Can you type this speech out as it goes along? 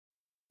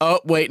Oh,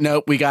 wait,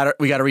 no, we got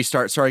to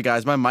restart. Sorry,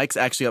 guys. My mic's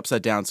actually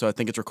upside down, so I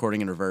think it's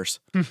recording in reverse.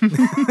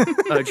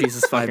 Oh,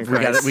 Jesus fucking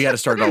Christ. We got to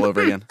start it all over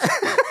again. Growing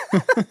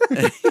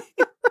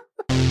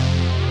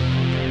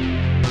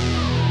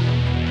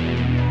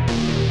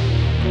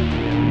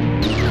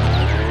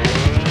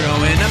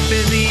up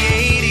in the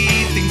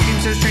 80s, things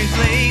seem so strange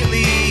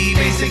lately.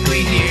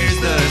 Basically,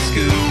 here's the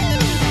scoop.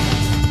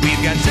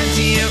 We've got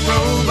sentient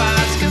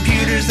robots,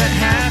 computers that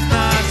have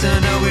thoughts,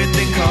 and a weird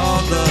thing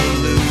called the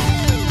loop.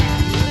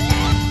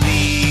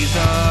 These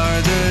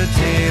are the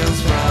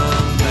tales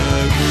from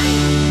the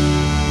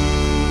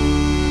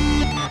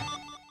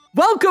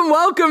group.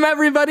 Welcome,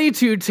 everybody,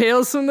 to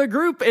Tales from the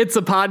Group. It's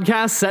a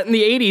podcast set in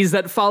the 80s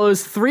that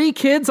follows three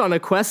kids on a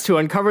quest to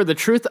uncover the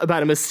truth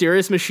about a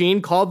mysterious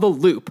machine called the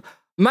Loop.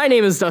 My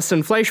name is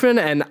Dustin Fleischman,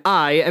 and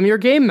I am your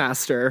game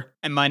master.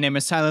 And my name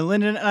is Tyler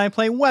Linden, and I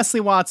play Wesley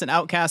Watts, an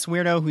outcast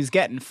weirdo who's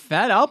getting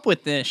fed up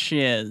with this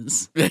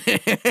shiz.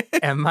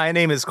 And my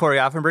name is Corey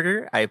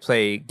Offenberger. I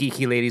play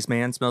Geeky Ladies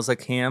Man Smells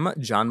Like Ham,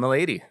 John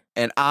Mullady.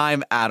 And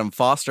I'm Adam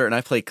Foster, and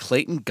I play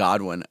Clayton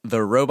Godwin,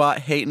 the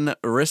robot-hating,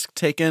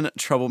 risk-taking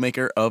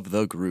troublemaker of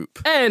the group.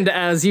 And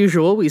as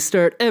usual, we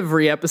start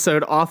every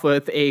episode off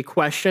with a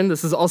question.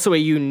 This is also a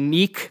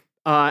unique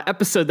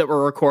episode that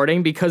we're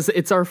recording because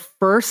it's our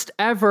first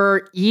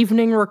ever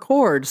evening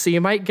record, so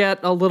you might get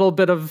a little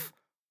bit of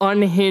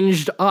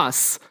unhinged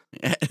us.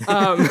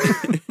 Anyway,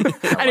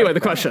 the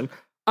question.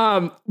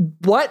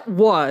 What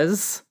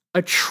was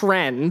a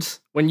trend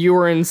when you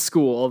were in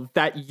school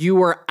that you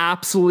were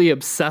absolutely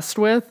obsessed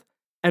with,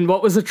 and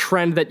what was a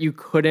trend that you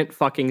couldn't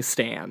fucking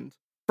stand?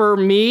 For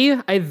me,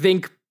 I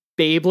think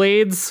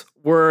Beyblades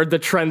were the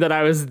trend that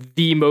I was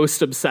the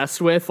most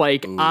obsessed with.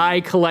 Like, ooh.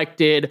 I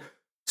collected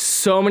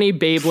so many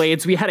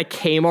Beyblades. We had a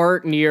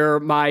Kmart near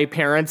my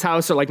parents'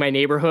 house or like my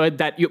neighborhood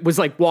that was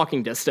like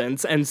walking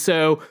distance. And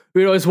so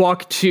we'd always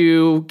walk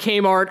to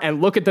Kmart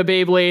and look at the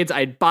Beyblades.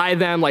 I'd buy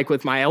them like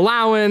with my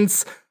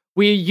allowance.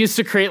 We used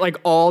to create like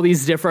all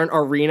these different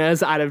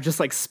arenas out of just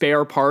like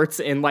spare parts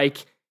in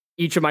like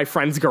each of my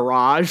friends'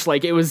 garage.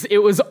 Like it was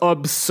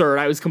absurd.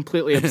 I was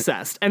completely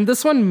obsessed. And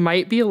this one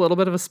might be a little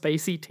bit of a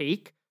spicy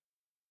take.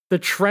 The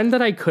trend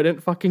that I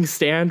couldn't fucking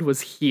stand was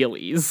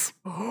Heelys.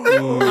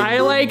 I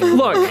like,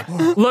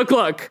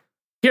 look.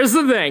 Here's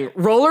the thing.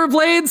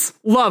 Rollerblades,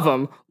 love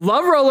them.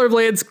 Love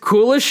rollerblades,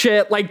 cool as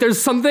shit. Like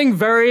there's something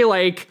very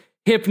like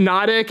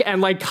hypnotic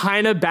and like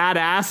kind of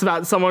badass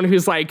about someone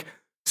who's like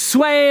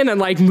swaying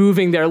and like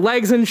moving their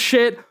legs and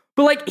shit.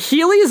 But like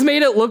Heelys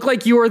made it look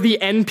like you were the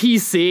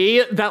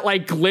NPC that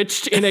like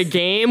glitched in a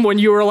game when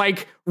you were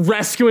like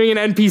rescuing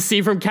an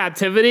NPC from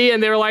captivity,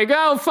 and they were like,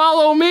 oh,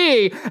 follow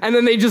me. And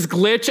then they just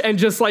glitch and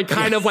just like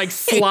kind of like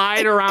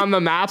slide around the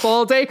map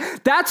all day.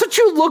 That's what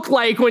you look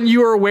like when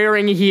you were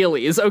wearing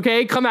Heelys,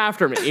 okay? Come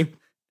after me.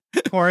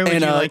 Corey, would you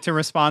like to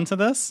respond to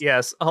this?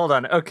 Yes, hold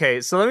on.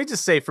 Okay, so let me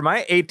just say, for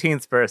my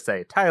 18th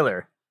birthday,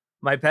 Tyler,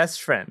 my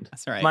best friend,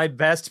 that's right, my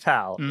best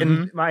pal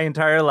in my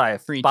entire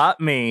life,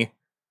 bought me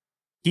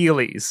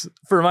Heelys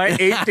for my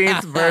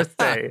 18th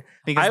birthday.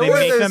 Because they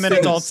make them in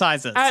adult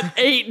sizes. At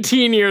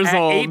 18 years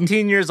old. At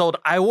 18 years old,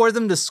 I wore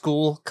them to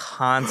school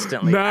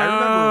constantly.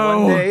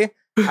 No.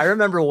 I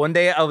remember one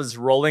day I was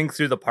rolling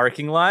through the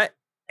parking lot,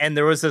 and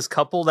there was this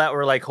couple that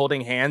were like holding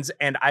hands,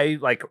 and I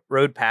like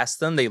rode past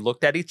them. They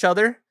looked at each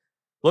other,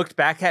 looked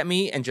back at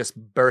me, and just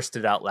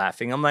bursted out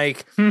laughing. I'm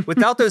like,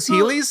 without those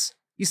Heelys,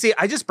 you see,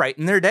 I just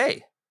brightened their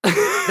day.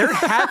 They're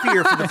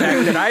happier for the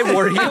fact that I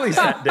wore Heelys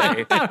that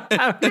day.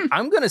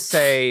 I'm going to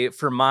say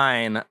for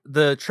mine,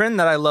 the trend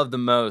that I loved the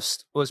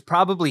most was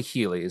probably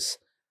Heelys.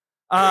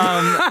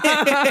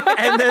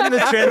 And then the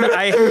trend that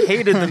I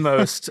hated the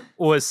most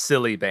was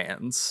silly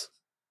bands.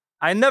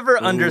 I never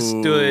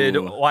understood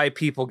why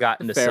people got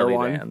into silly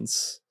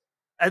bands.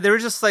 They were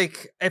just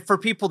like, for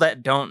people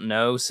that don't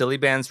know, silly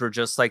bands were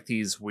just like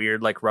these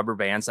weird like rubber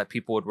bands that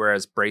people would wear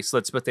as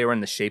bracelets, but they were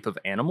in the shape of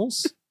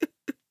animals.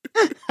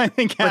 I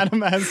think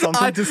Adam has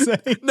something to say.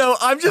 No,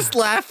 I'm just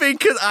laughing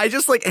because I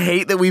just like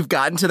hate that we've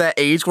gotten to that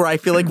age where I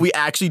feel like we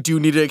actually do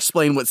need to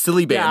explain what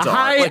silly bands are.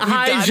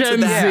 Hi,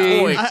 Gen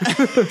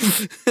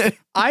Z.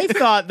 I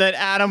thought that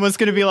Adam was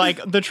going to be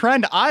like, the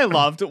trend I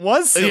loved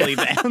was silly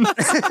bands.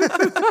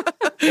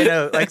 You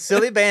know, like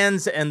silly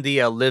bands and the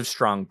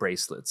Livestrong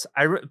bracelets.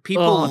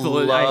 People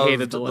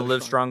hated the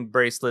Livestrong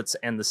bracelets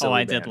and the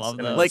silly bands. I did love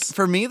those. Like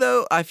for me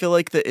though, I feel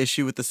like the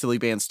issue with the silly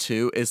bands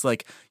too is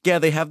like, yeah,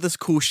 they have this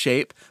cool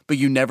shape, but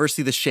you never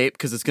see the shape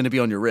because it's going to be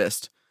on your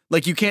wrist.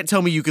 Like you can't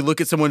tell me you could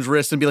look at someone's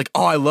wrist and be like,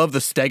 oh, I love the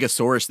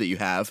Stegosaurus that you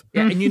have.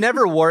 Yeah, and you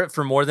never wore it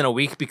for more than a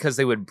week because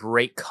they would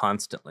break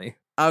constantly.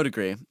 I would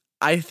agree.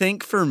 I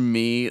think for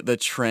me, the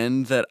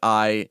trend that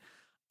I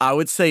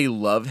would say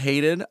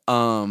hated,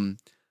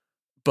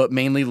 but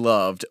mainly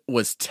loved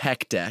was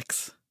tech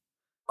decks.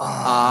 Oh,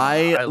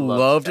 I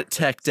loved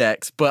tech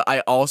decks, but I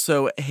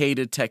also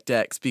hated tech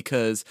decks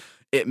because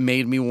it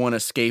made me want to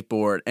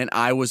skateboard, and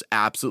I was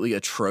absolutely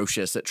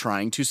atrocious at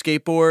trying to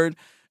skateboard.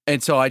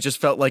 And so I just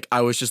felt like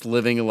I was just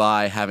living a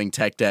lie having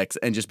tech decks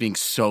and just being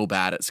so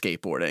bad at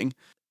skateboarding.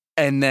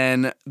 And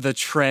then the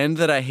trend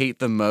that I hate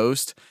the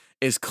most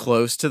is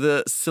close to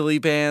the Silly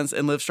Bands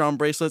and Livestrong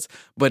bracelets,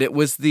 but it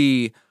was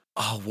the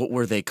what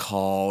were they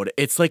called?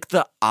 It's like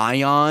the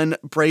ion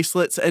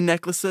bracelets and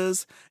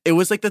necklaces. It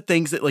was like the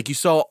things that like you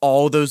saw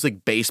all those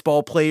like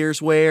baseball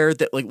players wear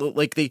that like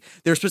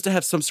they're supposed to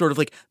have some sort of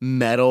like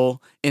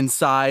metal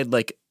inside,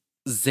 like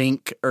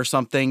zinc or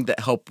something that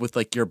help with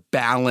like your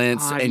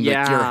balance and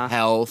like your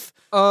health.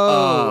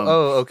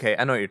 Okay.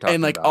 I know what you're talking about.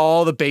 And like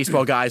all the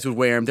baseball guys would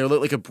wear them. They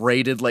look like a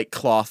braided like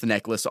cloth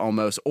necklace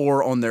almost,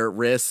 or on their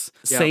wrists.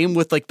 Yep. Same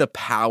with like the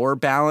power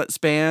balance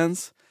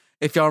bands.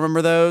 If y'all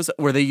remember those,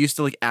 where they used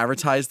to like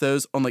advertise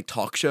those on like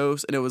talk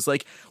shows, and it was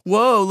like,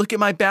 whoa, look at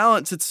my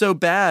balance. It's so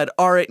bad.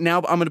 All right,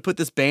 now I'm going to put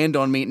this band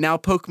on me. Now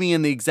poke me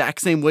in the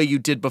exact same way you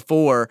did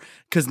before,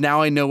 because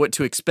now I know what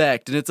to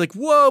expect. And it's like,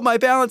 whoa, my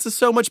balance is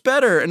so much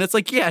better. And it's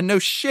like, yeah, no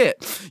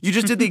shit. You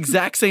just did the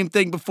exact same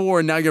thing before,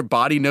 and now your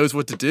body knows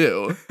what to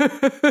do.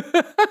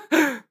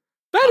 That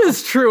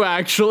is true,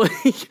 actually.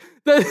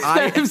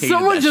 If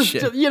someone just,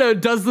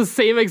 does the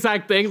same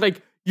exact thing,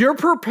 like, you're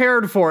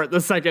prepared for it the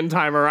second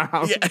time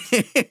around.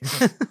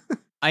 Yeah.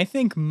 I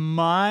think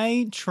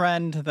my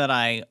trend that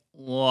I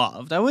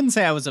loved, I wouldn't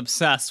say I was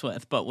obsessed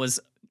with, but was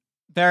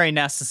very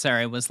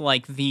necessary, was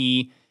like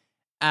the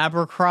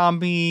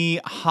Abercrombie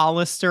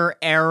Hollister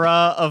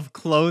era of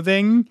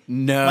clothing.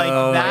 No.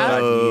 Like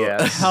that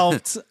Yes.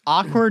 helped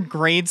awkward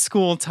grade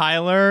school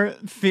Tyler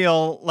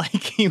feel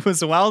like he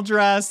was well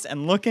dressed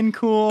and looking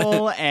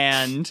cool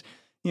and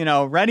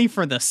ready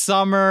for the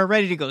summer,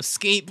 ready to go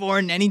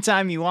skateboarding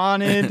anytime you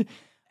wanted.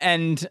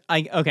 And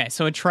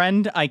so a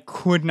trend I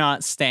could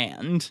not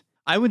stand.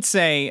 I would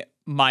say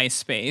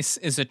MySpace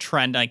is a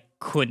trend I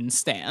couldn't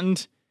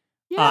stand.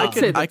 Yeah, I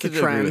could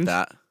agree with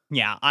that.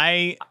 Yeah,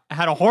 I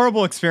had a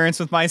horrible experience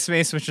with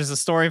MySpace, which is a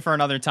story for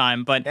another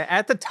time. But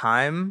At the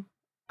time,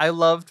 I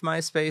loved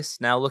MySpace.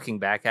 Now looking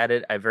back at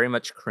it, I very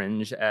much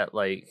cringe at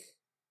like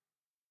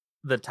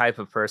the type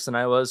of person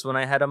I was when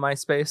I had a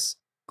MySpace.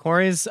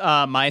 Corey's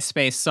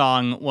MySpace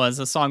song was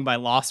a song by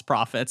Lost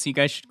Prophets. You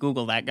guys should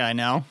Google that guy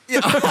now.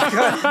 Just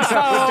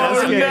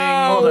Oh, kidding.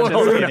 no.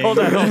 Hold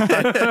on. Trying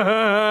to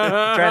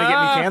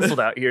get me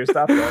canceled out here.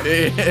 Stop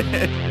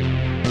that.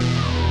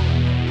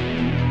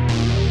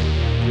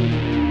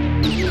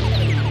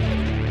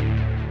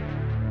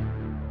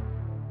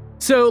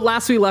 So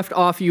last we left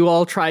off, you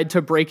all tried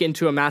to break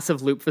into a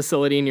massive loop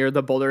facility near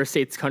the Boulder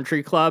Estates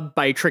Country Club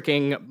by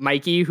tricking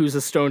Mikey, who's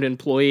a stoned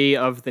employee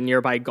of the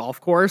nearby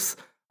golf course.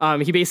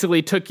 He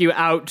basically took you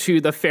out to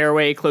the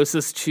fairway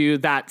closest to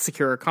that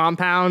secure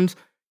compound.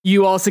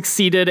 You all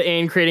succeeded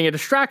in creating a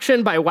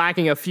distraction by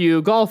whacking a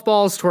few golf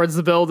balls towards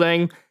the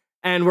building,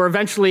 and were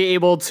eventually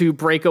able to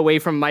break away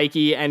from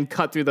Mikey and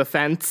cut through the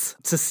fence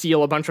to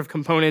steal a bunch of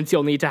components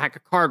you'll need to hack a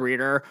card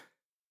reader.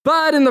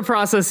 But in the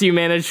process, you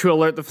managed to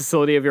alert the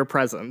facility of your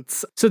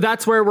presence. So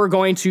that's where we're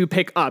going to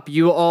pick up.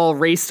 You all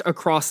raced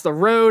across the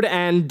road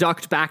and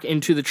ducked back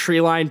into the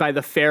tree line by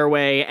the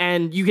fairway,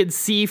 and you could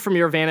see from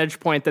your vantage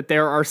point that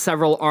there are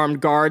several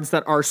armed guards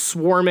that are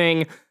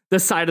swarming the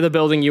side of the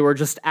building you were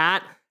just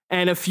at,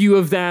 and a few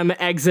of them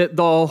exit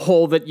the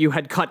hole that you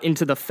had cut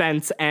into the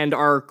fence and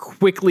are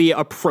quickly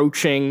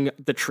approaching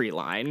the tree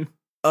line.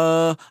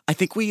 I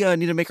think we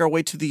need to make our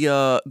way to the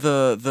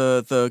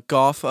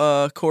golf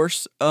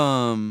course.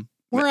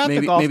 We're at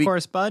the golf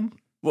course, bud.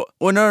 Well,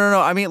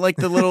 no. I mean, like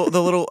the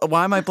little.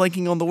 Why am I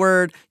blanking on the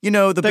word? The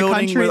building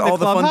country, with all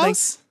the fun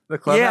things. The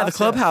clubhouse. Yeah, the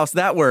clubhouse.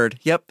 That word.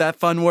 Yep, that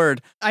fun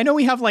word. I know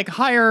we have like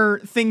higher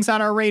things on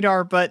our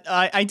radar, but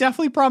I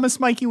definitely promised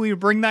Mikey we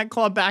would bring that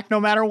club back no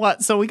matter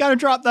what. So we got to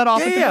drop that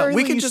off. At the very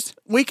we least.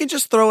 we can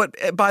just throw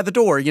it by the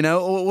door.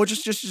 We'll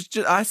just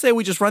I say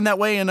we just run that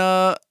way, and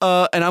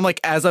I'm like,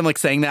 as I'm like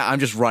saying that,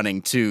 I'm just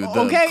running to the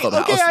clubhouse.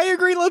 Okay, I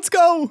agree. Let's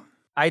go.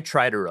 I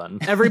try to run.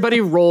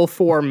 Everybody roll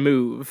for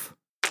move.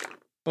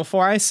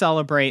 Before I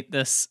celebrate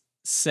this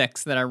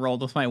 6 that I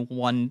rolled with my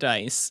 1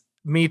 dice,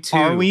 Me too.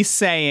 are we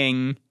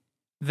saying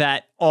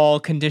that all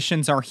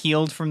conditions are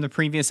healed from the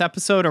previous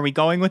episode? Are we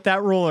going with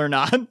that rule or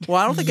not? Well,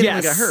 I don't think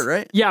anyone got hurt,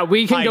 right? Yeah,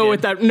 we can I go did.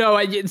 with that.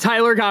 No,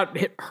 Tyler got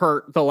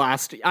hurt the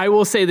last. I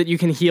will say that you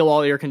can heal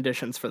all your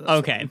conditions for this.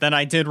 Okay, then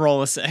I did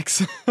roll a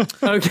 6.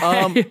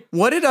 Okay.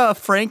 What did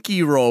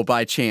Frankie roll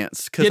by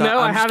chance? Because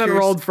I haven't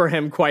rolled for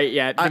him quite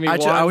yet. Give me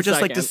I would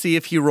just one like to see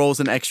if he rolls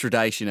an extra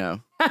dice.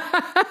 Okay,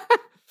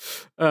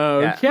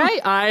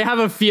 I have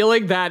a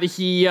feeling that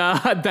he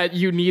that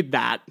you need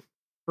that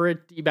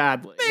pretty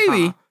badly.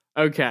 Maybe. Huh?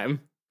 Okay.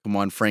 Come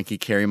on, Frankie,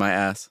 carry my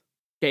ass.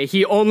 Okay,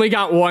 he only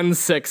got 1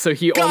 6, so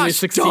he only Gosh,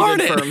 succeeded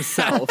darn it. for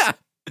himself.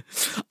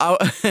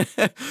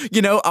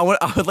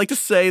 I would like to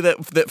say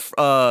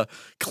that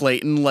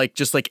Clayton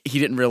he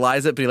didn't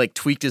realize it, but he like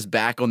tweaked his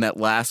back on that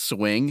last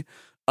swing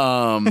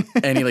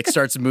And he like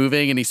starts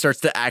moving and he starts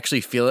to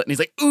actually feel it and he's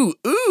like, ooh,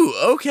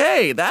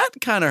 okay, that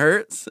kind of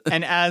hurts.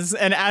 And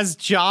as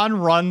John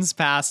runs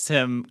past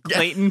him,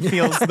 Clayton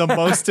feels the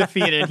most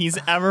defeated he's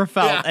ever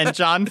felt, and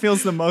John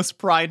feels the most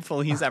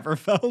prideful he's ever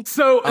felt.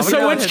 So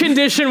which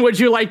condition would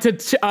you like to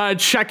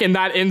check in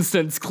that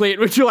instance,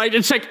 Clayton? Would you like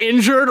to check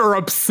injured or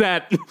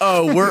upset?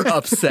 Oh, we're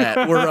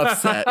upset. We're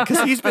upset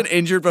because he's been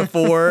injured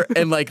before,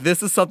 and like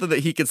this is something that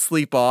he could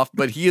sleep off,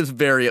 but he is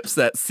very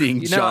upset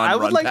seeing John. I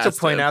would run like to past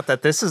point him. out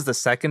that this is the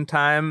second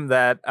time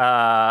that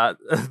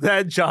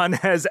that John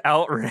has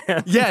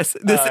outran. Yes,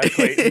 this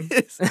Clayton.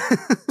 is.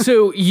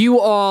 So you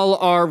all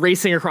are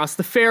racing across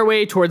the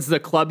fairway towards the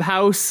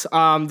clubhouse.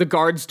 The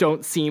guards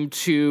don't seem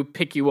to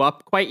pick you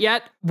up quite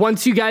yet.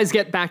 Once you guys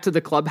get back to the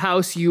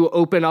clubhouse, you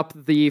open up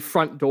the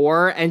front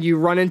door and you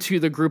run into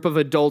the group of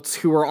adults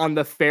who were on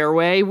the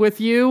fairway with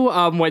you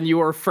when you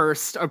were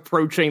first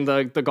approaching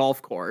the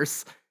golf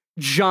course.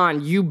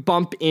 John, you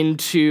bump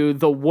into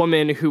the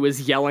woman who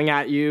was yelling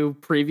at you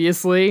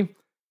previously,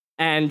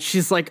 and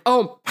she's like,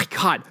 oh my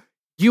God,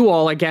 you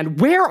all again.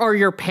 Where are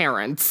your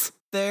parents?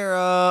 They're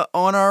on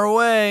our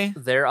way.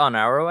 They're on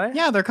our way.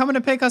 Yeah, they're coming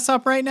to pick us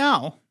up right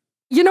now.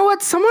 You know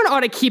what? Someone ought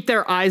to keep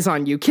their eyes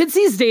on you. Kids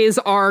these days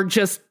are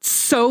just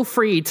so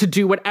free to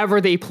do whatever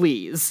they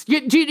please.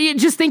 You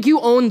just think you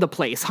own the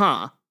place,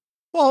 huh?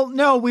 Well,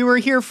 no, we were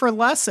here for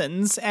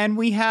lessons, and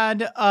we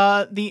had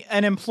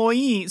an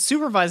employee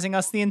supervising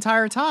us the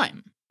entire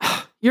time.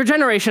 Your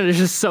generation is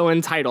just so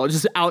entitled,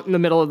 just out in the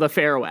middle of the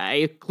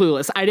fairway,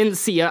 clueless. I didn't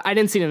see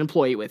an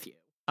employee with you.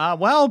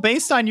 Well,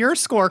 based on your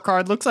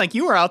scorecard, looks like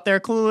you were out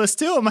there clueless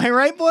too. Am I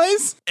right,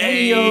 boys?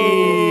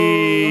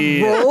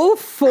 Hey. Roll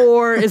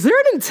for. Is there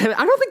an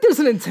I don't think there's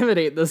an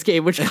intimidate in this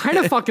game, which kind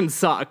of fucking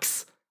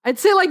sucks. I'd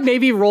say like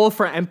maybe roll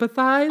for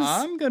empathize.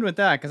 I'm good with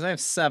that because I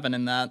have 7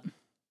 in that.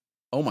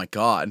 Oh my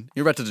God,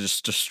 you're about to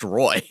just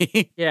destroy.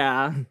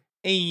 Yeah.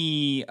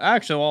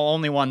 Actually, well,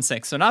 only 1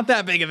 6, so not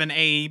that big of an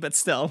A, but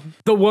still.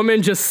 The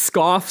woman just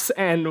scoffs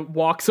and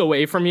walks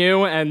away from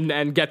you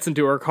and gets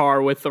into her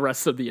car with the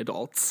rest of the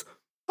adults.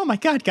 Oh my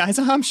God, guys,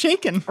 I'm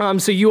shaking.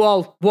 So you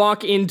all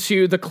walk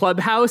into the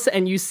clubhouse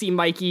and you see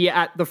Mikey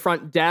at the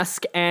front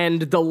desk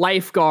and the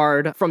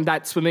lifeguard from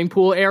that swimming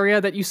pool area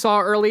that you saw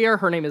earlier.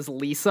 Her name is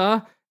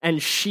Lisa,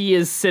 and she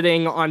is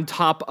sitting on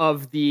top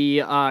of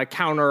the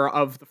counter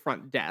of the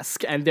front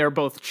desk, and they're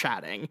both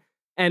chatting.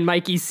 And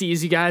Mikey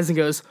sees you guys and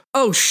goes,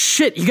 "Oh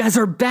shit, you guys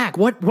are back.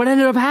 What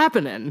ended up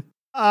happening?"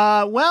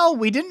 Well,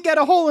 we didn't get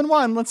a hole in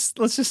one. Let's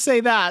just say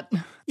that.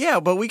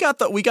 Yeah, but we got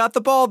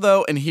the ball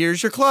though, and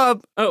here's your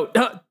club. Oh,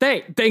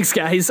 thanks,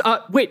 guys.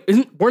 Wait,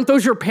 weren't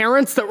those your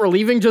parents that were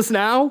leaving just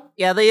now?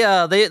 Yeah,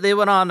 they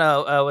went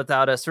on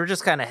without us. We're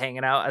just kind of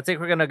hanging out. I think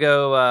we're gonna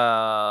go.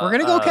 We're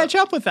gonna go catch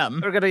up with them.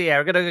 We're gonna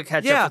go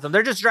catch up with them.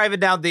 They're just driving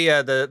down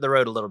the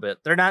road a little bit.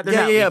 They're not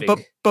leaving.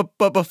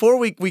 But before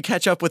we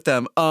catch up with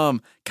them,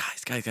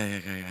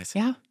 guys.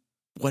 Yeah.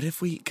 What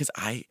if we? Because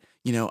I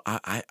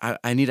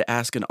need to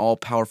ask an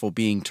all-powerful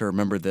being to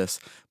remember this,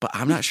 but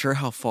I'm not sure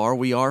how far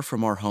we are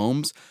from our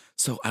homes.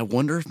 So I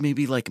wonder if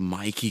maybe like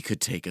Mikey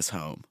could take us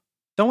home.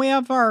 Don't we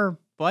have our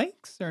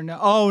bikes or no?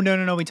 Oh,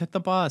 no. We took the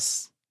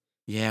bus.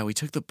 Yeah, we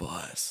took the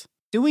bus.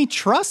 Do we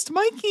trust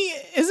Mikey?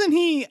 Isn't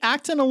he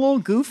acting a little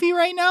goofy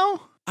right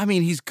now? I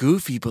mean, he's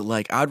goofy, but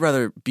like I'd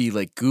rather be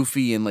like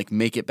goofy and like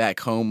make it back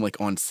home like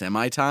on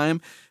semi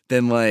time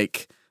than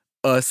like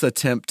us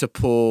attempt to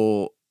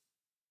pull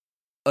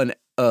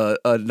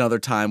another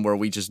time where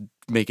we just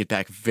make it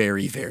back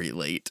very, very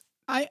late.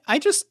 I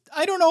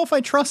don't know if I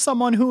trust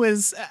someone who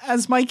is,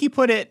 as Mikey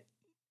put it,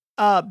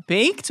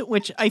 baked,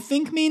 which I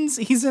think means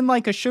he's in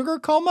like a sugar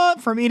coma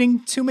from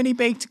eating too many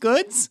baked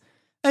goods.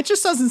 That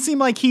just doesn't seem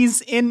like he's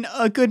in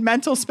a good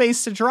mental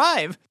space to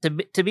drive.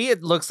 To me,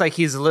 it looks like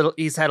he's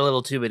had a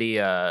little too many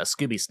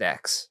Scooby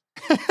snacks.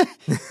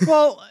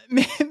 Well,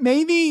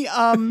 maybe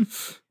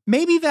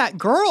that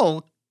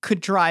girl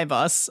could drive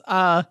us.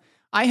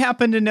 I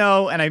happen to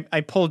know, and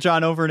I pull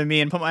John over to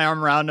me and put my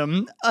arm around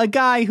him, a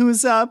guy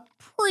who's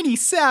pretty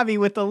savvy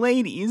with the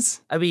ladies.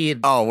 I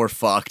mean, oh, we're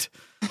fucked.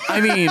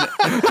 I mean,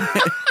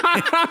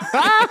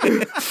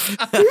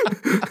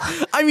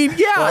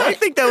 yeah, I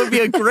think that would be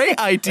a great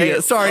idea.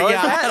 Hey, Sorry, what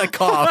yeah, was I had a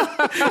cough.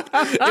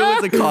 It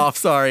was a cough.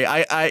 Sorry,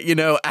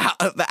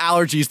 the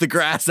allergies, the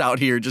grass out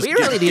here just. we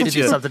really need to do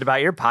you. something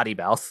about your potty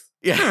mouth.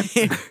 Yeah.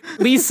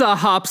 Lisa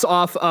hops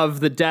off of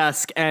the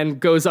desk and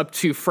goes up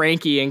to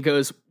Frankie and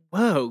goes,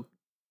 "Whoa,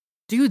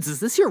 dudes,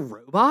 is this your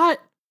robot?"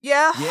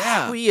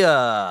 Yeah. We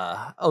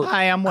Hi,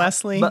 I'm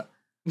Wesley.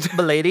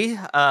 Milady.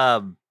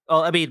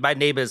 My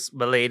name is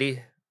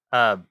Milady.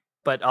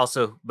 But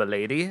also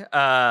Milady.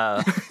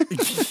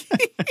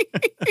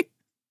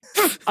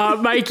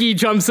 Mikey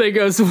jumps in and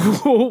goes,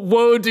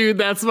 "Whoa, dude,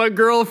 that's my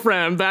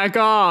girlfriend. Back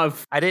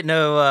off." I didn't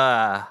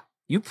know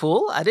you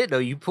pool. I didn't know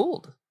you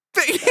pooled.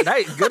 Good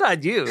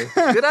on you.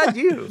 Good on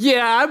you.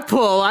 Yeah, I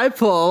pull. I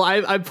pull.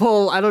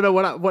 I don't know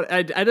what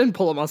I didn't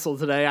pull a muscle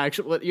today.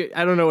 Actually,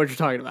 I don't know what you're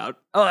talking about.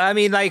 Oh, I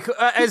mean, like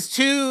as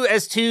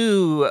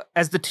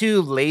the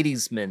two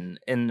ladiesmen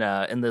in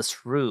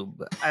this room,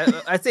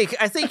 I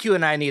think you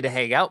and I need to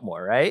hang out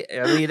more, right?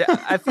 I mean,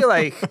 I feel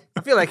like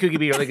we could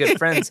be really good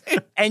friends.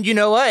 And you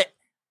know what?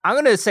 I'm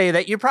gonna say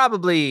that you're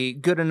probably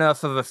good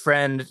enough of a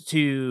friend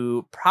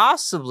to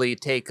possibly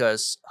take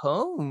us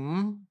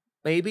home,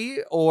 maybe,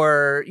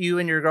 or you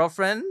and your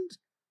girlfriend.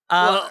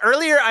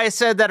 Earlier, I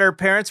said that our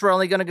parents were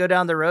only gonna go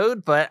down the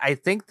road, but I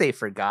think they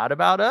forgot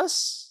about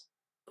us.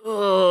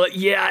 Oh,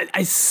 yeah,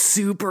 I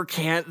super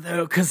can't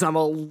though, because I'm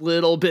a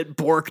little bit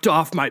borked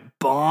off my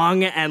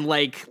bong, and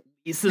like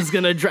Lisa's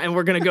gonna and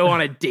we're gonna go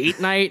on a date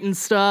night and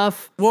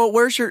stuff. Well,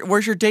 where's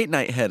your date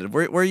night headed?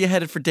 Where are you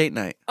headed for date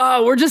night?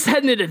 Oh, we're just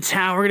heading into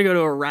town. We're gonna go to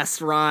a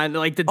restaurant,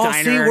 like the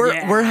diner.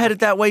 See, we're headed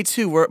that way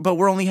too. But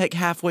we're only like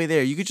halfway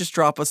there. You could just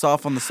drop us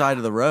off on the side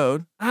of the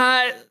road.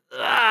 I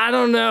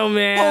don't know,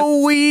 man.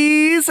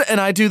 Please,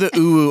 and I do the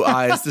ooh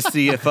eyes to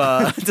see if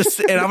and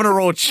I'm gonna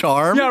roll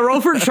charm. Yeah,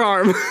 roll for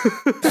charm.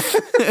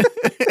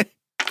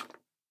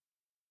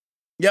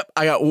 Yep,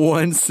 I got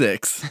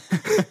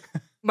 1-6.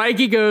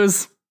 Mikey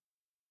goes,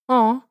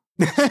 "Aw."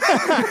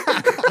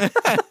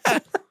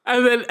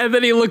 and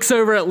then he looks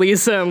over at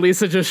Lisa, and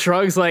Lisa just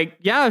shrugs, like,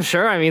 "Yeah,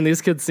 sure. I mean,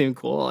 these kids seem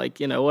cool. Like,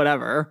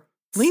 whatever."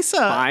 Lisa.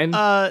 Fine.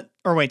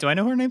 Or wait, do I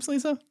know her name's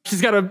Lisa?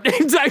 She's got a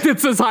name tag that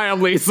says, "Hi,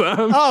 I'm Lisa."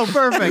 Oh,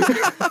 perfect.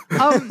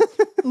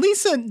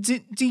 Lisa,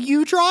 do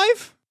you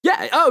drive?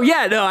 Yeah. Oh,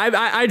 yeah. No,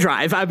 I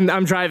drive.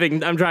 I'm driving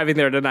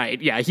there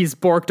tonight. Yeah, he's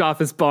borked off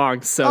his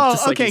bong. So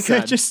just like okay, he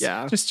good.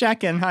 said. Just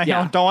checking. I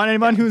Yeah. don't want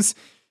anyone who's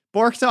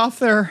borked off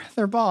their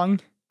bong.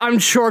 I'm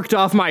chorked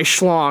off my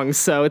schlong,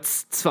 so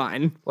it's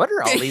fine. What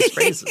are all these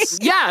phrases?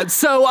 Yeah.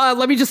 So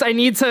I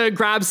need to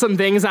grab some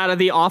things out of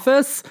the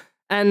office,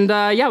 and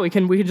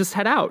we can just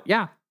head out.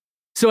 Yeah.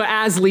 So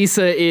as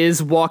Lisa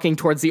is walking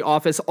towards the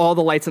office, all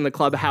the lights in the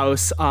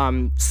clubhouse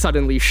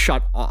suddenly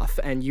shut off,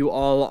 and you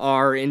all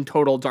are in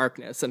total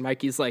darkness. And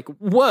Mikey's like,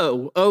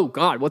 "Whoa, oh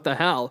God, what the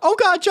hell?" Oh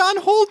God, John,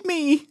 hold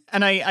me.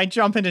 And I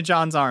jump into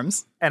John's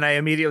arms. And I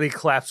immediately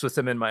collapse with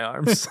him in my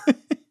arms.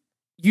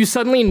 You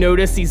suddenly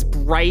notice these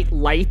bright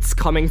lights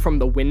coming from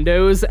the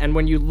windows, and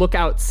when you look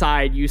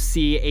outside, you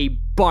see a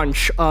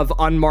bunch of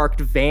unmarked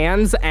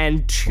vans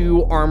and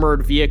 2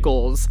 armored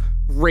vehicles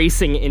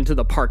racing into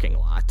the parking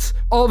lot.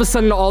 All of a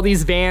sudden, all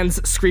these vans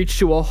screech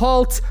to a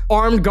halt.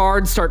 Armed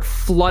guards start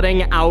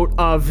flooding out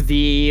of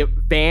the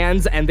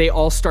vans, and they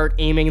all start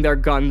aiming their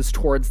guns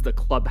towards the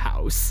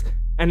clubhouse.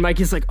 And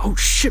Mikey's like, "Oh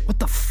shit, what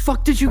the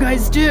fuck did you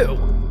guys do?"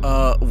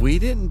 We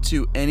didn't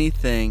do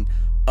anything.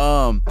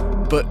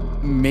 But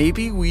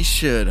maybe we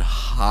should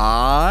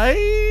hide?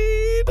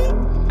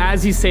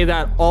 As you say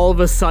that, all of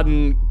a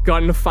sudden,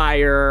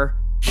 gunfire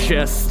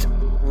just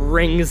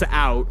rings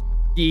out.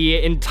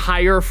 The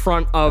entire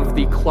front of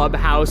the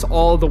clubhouse,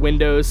 all the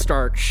windows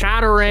start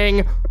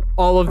shattering.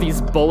 All of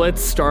these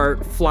bullets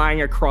start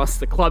flying across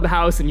the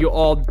clubhouse, and you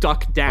all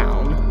duck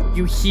down.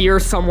 You hear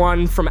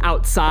someone from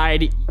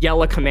outside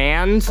yell a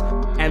command,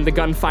 and the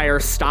gunfire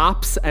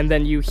stops, and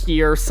then you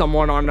hear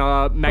someone on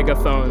a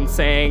megaphone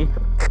saying,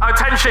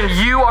 "Attention,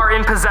 you are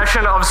in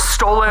possession of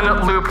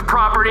stolen Loop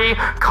property.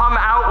 Come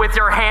out with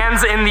your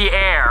hands in the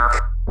air."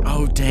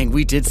 Oh, dang,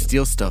 we did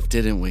steal stuff,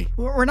 didn't we?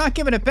 We're not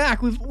giving it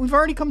back. We've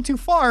already come too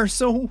far,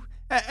 so...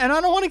 And I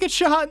don't want to get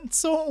shot,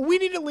 so we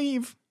need to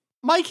leave.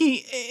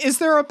 Mikey, is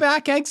there a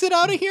back exit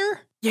out of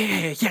here?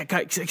 Yeah,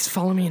 guys,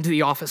 follow me into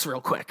the office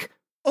real quick.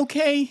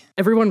 Okay.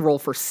 Everyone roll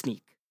for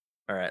sneak.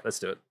 All right, let's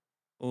do it.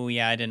 Oh,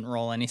 yeah, I didn't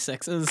roll any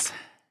 6s.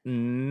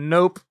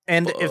 Nope.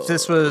 And if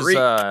this was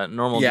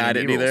normal, Yeah, I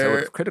didn't rolls, I either. would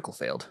have critical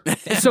failed.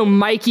 So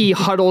Mikey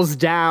huddles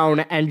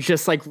down and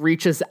just like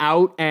reaches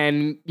out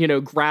and,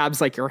 grabs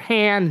like your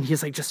hand. And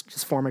he's like,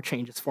 just form a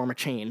chain, just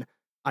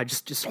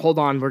hold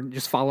on.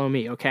 Just follow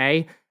me.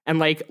 Okay. And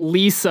like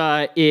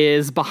Lisa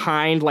is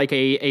behind like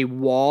a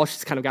wall.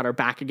 She's kind of got her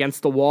back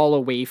against the wall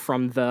away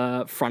from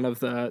the front of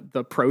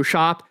the pro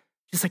shop.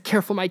 She's like,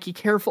 "Careful, Mikey,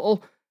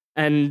 careful."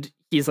 And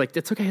he's like,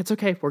 It's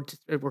okay. We're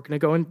gonna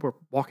go in. We're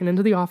walking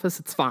into the office.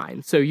 It's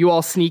fine. So you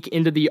all sneak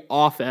into the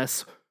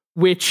office,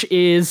 which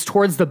is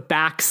towards the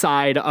back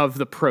side of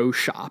the pro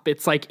shop.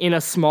 It's like in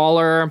a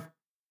smaller,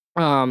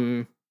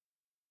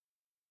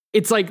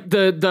 it's like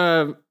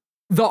the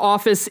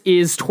office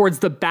is towards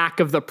the back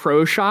of the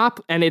pro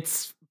shop, and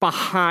it's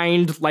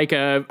behind like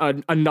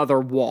another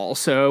wall.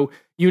 So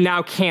you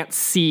now can't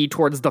see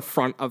towards the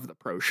front of the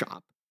pro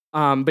shop.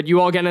 But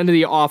you all get into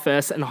the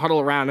office and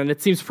huddle around, and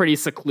it seems pretty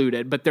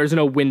secluded, but there's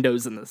no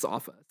windows in this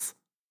office.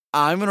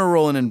 I'm going to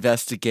roll and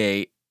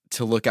investigate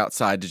to look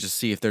outside to just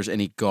see if there's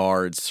any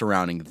guards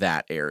surrounding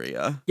that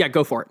area. Yeah,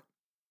 go for it.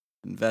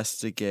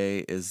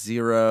 Investigate is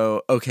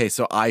 0. Okay,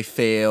 so I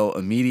fail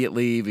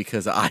immediately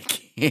because I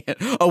can't.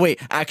 Oh, wait,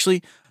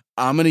 actually,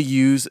 I'm going to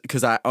use,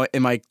 because I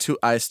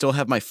still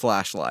have my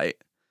flashlight.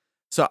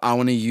 So I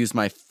want to use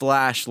my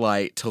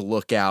flashlight to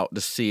look out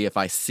to see if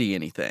I see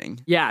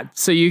anything. Yeah,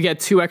 so you get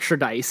 2 extra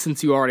dice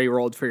since you already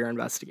rolled for your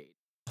investigation.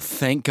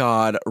 Thank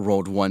God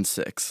rolled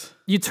 1-6.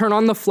 You turn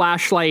on the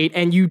flashlight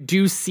and you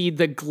do see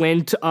the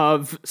glint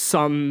of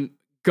some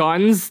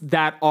guns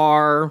that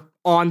are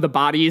on the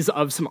bodies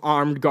of some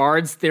armed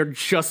guards. They're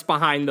just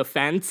behind the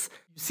fence.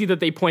 You see that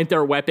they point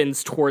their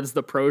weapons towards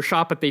the pro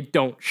shop, but they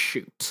don't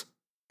shoot.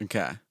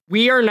 Okay.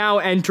 We are now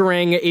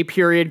entering a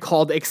period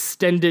called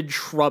extended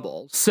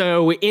trouble.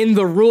 So in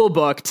the rule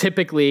book,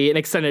 typically in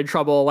extended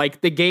trouble,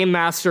 like the game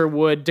master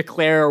would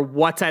declare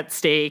what's at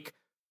stake,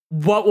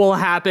 what will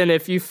happen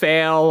if you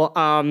fail,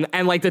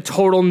 and like the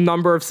total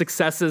number of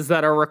successes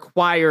that are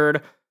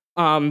required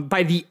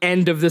by the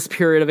end of this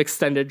period of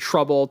extended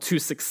trouble to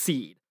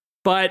succeed.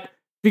 But to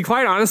be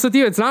quite honest with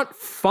you, it's not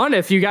fun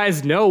if you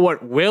guys know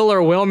what will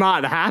or will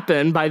not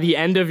happen by the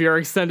end of your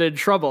extended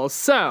trouble.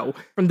 So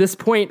from this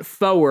point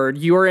forward,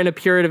 you are in a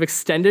period of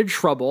extended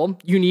trouble.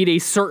 You need a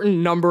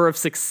certain number of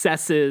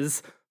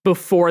successes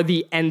before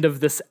the end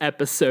of this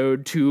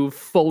episode to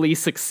fully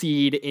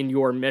succeed in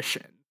your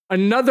mission.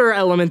 Another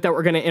element that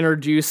we're going to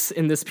introduce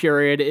in this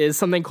period is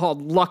something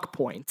called luck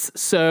points.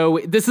 So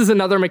this is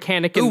another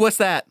mechanic. Ooh, what's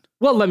that?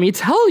 Well, let me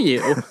tell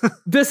you.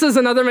 This is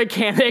another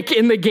mechanic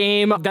in the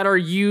game that are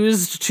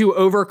used to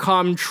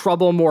overcome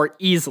trouble more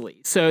easily.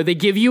 So they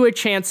give you a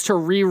chance to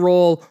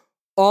re-roll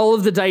all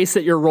of the dice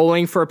that you're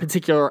rolling for a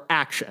particular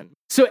action.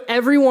 So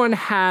everyone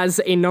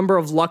has a number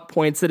of luck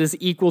points that is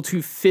equal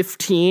to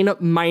 15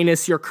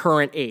 minus your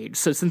current age.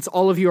 So since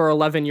all of you are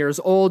 11 years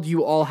old,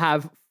 you all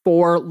have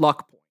 4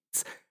 luck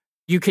points.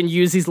 You can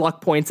use these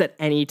luck points at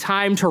any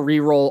time to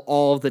re-roll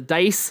all of the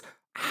dice.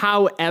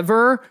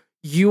 However,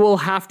 you will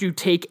have to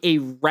take a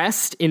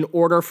rest in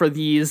order for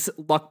these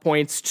luck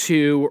points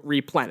to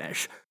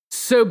replenish.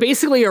 So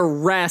basically a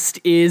rest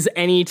is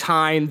any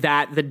time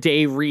that the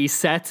day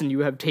resets and you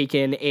have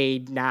taken a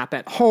nap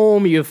at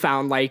home, you have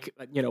found like,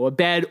 a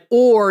bed,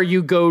 or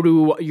you go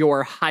to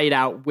your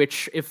hideout,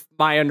 which if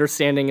my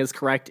understanding is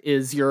correct,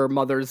 is your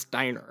mother's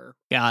diner.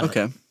 Got it.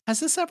 Okay.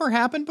 Has this ever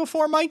happened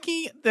before,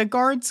 Mikey? The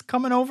guards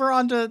coming over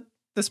onto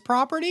this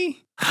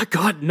property?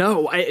 God,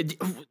 no.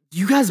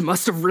 You guys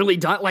must have really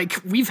done,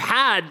 we've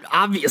had,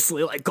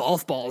 obviously,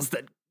 golf balls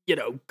that,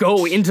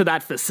 go into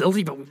that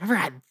facility, but we've never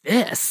had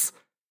this.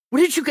 What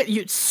did you get?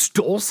 You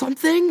stole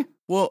something?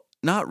 Well,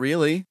 not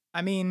really.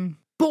 I mean...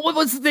 But what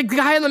was the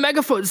guy on the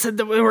megaphone said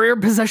that we were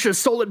in possession of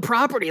stolen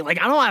property? I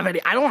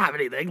don't have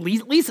anything.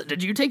 Lisa,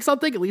 did you take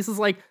something? And Lisa's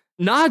like,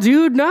 nah,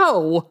 dude,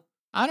 no.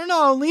 I don't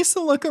know. Lisa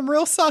looking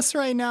real sus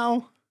right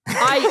now.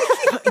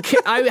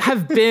 I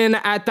have been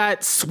at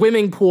that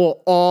swimming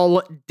pool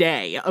all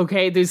day,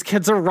 okay? These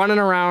kids are running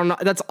around.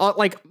 That's all,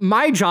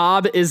 my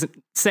job is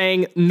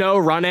saying no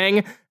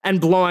running and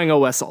blowing a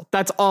whistle.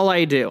 That's all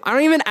I do. I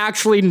don't even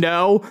actually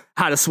know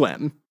how to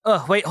swim.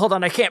 Wait, hold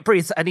on. I can't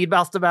breathe. I need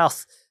mouth to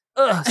mouth.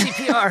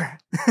 CPR.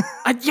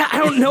 I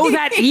don't know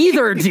that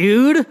either,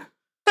 dude.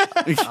 No,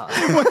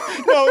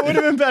 it would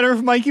have been better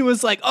if Mikey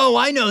was like, "Oh,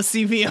 I know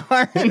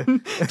CPR,"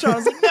 and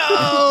Charles like,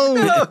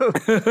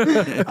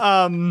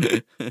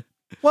 "No."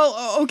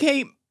 Well,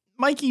 okay,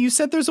 Mikey, you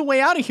said there's a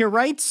way out of here,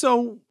 right?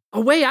 So a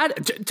way out,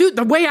 dude.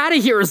 The way out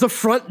of here is the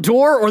front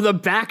door or the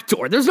back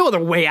door. There's no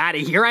other way out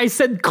of here. I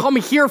said come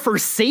here for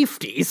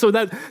safety, so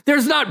that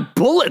there's not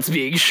bullets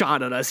being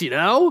shot at us.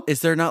 Is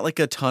there not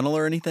a tunnel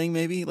or anything?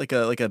 Maybe like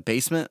a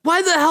basement?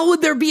 Why the hell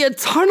would there be a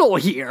tunnel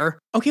here?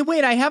 Okay,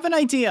 wait. I have an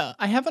idea.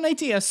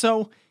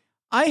 So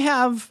I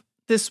have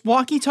this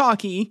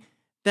walkie-talkie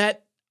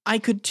that I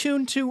could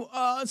tune to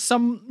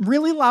some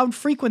really loud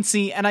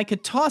frequency, and I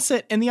could toss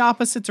it in the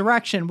opposite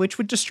direction, which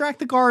would distract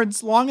the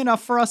guards long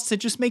enough for us to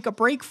just make a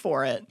break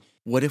for it.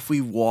 What if we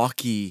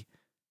walkie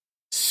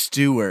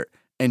Stuart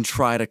and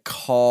try to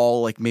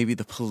call maybe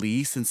the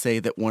police and say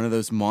that one of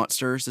those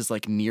monsters is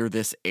near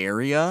this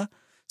area?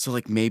 So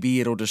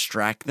maybe it'll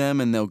distract them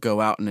and they'll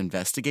go out and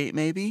investigate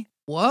maybe?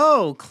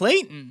 Whoa,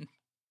 Clayton.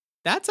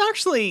 That's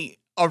actually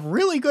a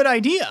really good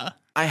idea.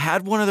 I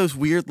had one of those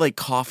weird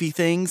coffee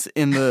things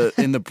in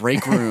the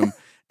break room,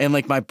 and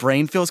my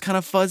brain feels kind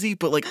of fuzzy,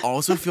 but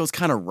also feels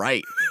kind of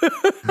right.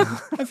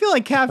 I feel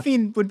like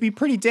caffeine would be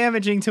pretty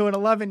damaging to an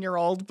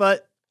 11-year-old,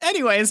 but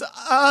anyways,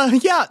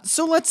 yeah.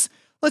 So let's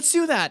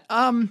do that.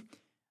 I'm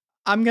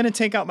gonna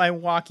take out my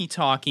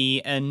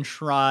walkie-talkie and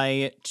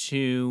try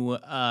to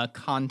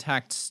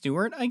contact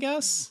Stuart, I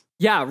guess.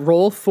 Yeah,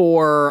 roll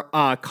for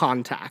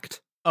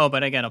contact. Oh,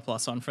 but I get a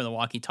 +1 for the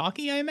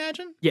walkie-talkie, I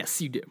imagine?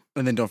 Yes, you do.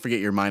 And then don't forget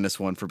your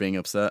 -1 for being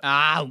upset.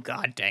 Oh,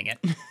 god dang it.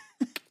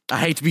 I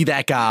hate to be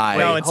that guy.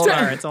 No, it's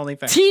fair. It's only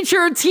fair.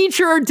 Teacher,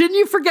 didn't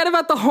you forget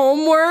about the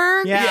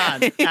homework? Yeah,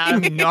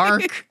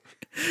 narc.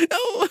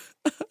 Oh,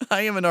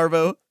 I am an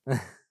Arvo.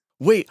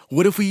 Wait,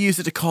 what if we use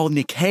it to call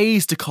Nick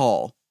Hayes to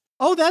call?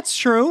 Oh, that's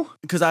true.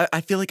 Because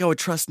I feel like I would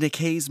trust Nick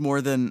Hayes more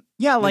than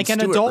an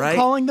Stuart, adult right?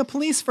 calling the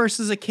police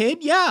versus a kid?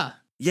 Yeah.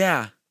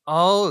 Yeah.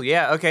 Oh,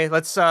 yeah. Okay,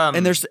 let's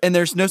And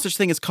there's no such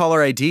thing as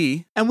caller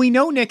ID. And we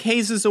know Nick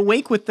Hayes is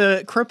awake with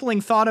the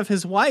crippling thought of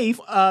his wife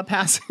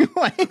passing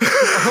away.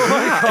 Oh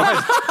my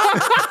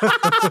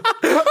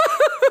god.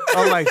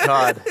 Oh my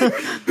god.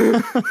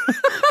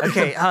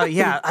 Okay,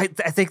 yeah, I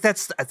think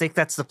that's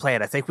the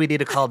plan. I think we need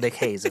to call Nick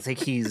Hayes. I think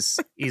he's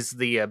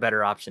the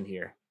better option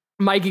here.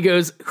 Mikey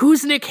goes,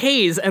 "Who's Nick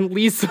Hayes?" And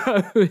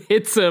Lisa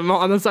hits him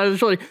on the side of the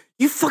shoulder.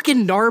 "You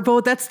fucking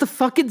narbo, that's the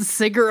fucking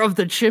singer of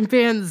the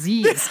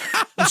Chimpanzees."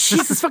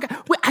 Jesus fucking,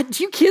 wait,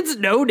 do you kids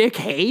know Nick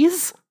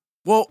Hayes?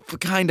 Well,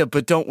 kind of,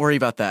 but don't worry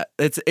about that.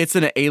 It's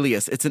an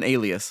alias. It's an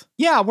alias.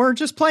 Yeah, we're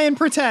just playing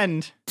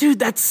pretend. Dude,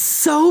 that's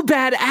so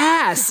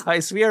badass.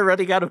 Guys, we are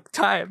running out of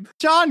time.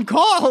 John,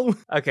 call!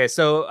 Okay,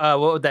 so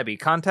what would that be?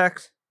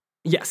 Contact?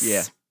 Yes.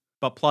 Yeah.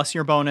 But plus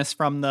your bonus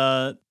from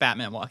the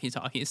Batman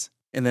walkie-talkies.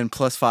 And then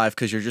 +5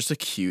 because you're just a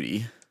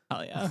cutie.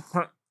 Hell yeah.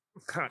 All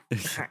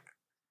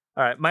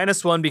right,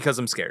 -1 because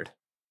I'm scared.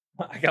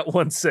 I got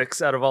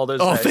 1-6 out of all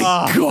those Oh, dice.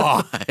 thank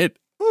God.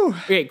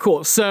 Okay,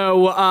 cool.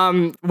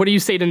 So, what do you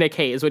say to Nick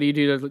Hayes? What do you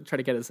do to try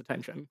to get his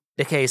attention?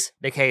 Nick Hayes,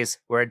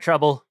 we're in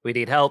trouble. We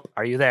need help.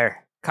 Are you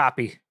there?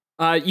 Copy.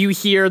 You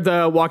hear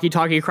the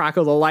walkie-talkie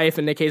crackle to life,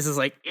 and Nick Hayes is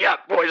like, Yeah,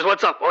 boys,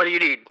 what's up? What do you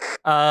need?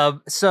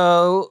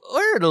 So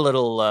we're in a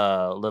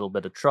little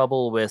bit of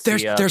trouble with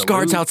There's the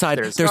guards loot. outside.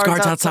 There's There's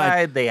guards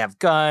outside. They have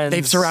guns.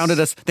 They've surrounded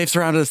us. They've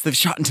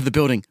shot into the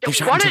building. They've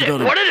shot into the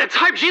building. One at a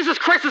time. Jesus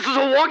Christ, this is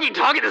a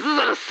walkie-talkie. This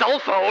isn't a cell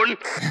phone.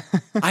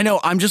 I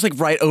know. I'm just like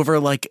right over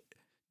like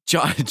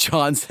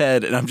John's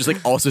head, and I'm just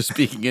like also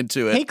speaking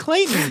into Hey, it.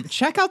 Clayton,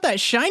 check out that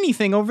shiny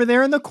thing over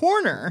there in the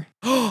corner.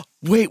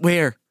 Wait,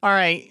 where? All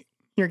right,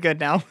 you're good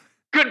now.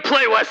 Good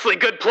play, Wesley.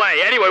 Good play.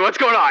 Anyway, what's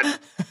going on?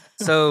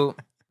 So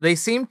they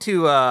seem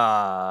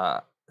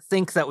to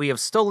think that we have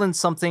stolen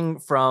something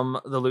from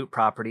the loot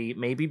property,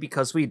 maybe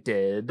because we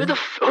did.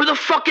 Who the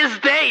fuck is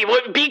they?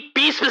 What?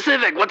 Be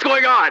specific. What's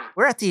going on?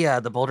 We're at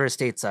the Boulder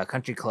Estates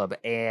Country Club,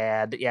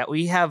 and yeah,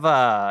 we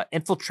have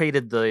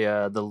infiltrated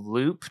the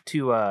loop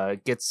to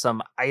get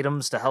some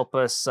items to help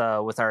us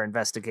with our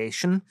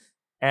investigation.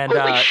 And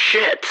Holy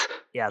shit!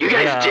 yeah, You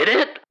guys did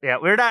it? Yeah,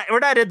 we're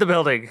not in the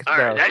building. All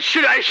right, no. I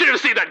should have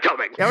seen that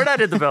coming. Yeah, we're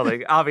not in the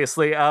building.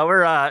 Obviously,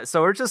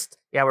 we're just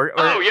we're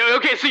Oh, yeah,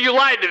 okay. So you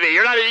lied to me.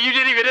 You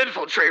didn't even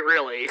infiltrate,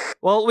 really.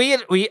 well,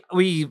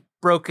 we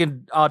broke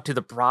onto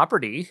the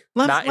property.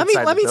 Let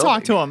me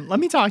talk to him. Let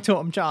me talk to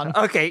him, John.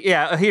 Okay,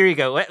 yeah, here you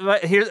go.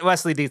 Here,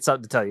 Wesley needs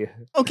something to tell you.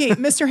 Okay,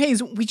 Mr.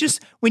 Hayes,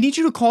 we need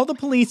you to call the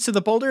police to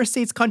the Boulder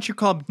Estates Country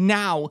Club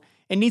now.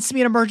 It needs to be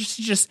an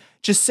emergency. Just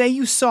say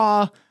you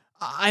saw,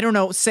 I don't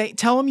know,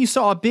 tell them you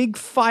saw a big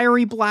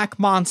fiery black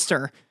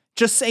monster.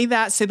 Just say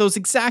that, say those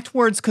exact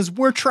words, because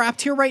we're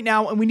trapped here right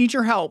now and we need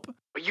your help.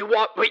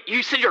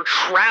 You said you're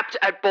trapped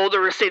at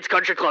Boulder Estates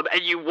Country Club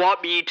and you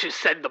want me to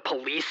send the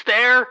police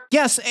there?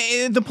 Yes,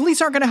 the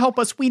police aren't going to help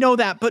us, we know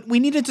that, but we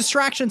need a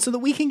distraction so that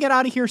we can get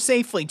out of here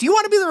safely. Do you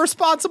want to be the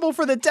responsible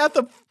for the death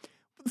of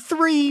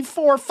 3,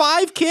 4,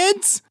 5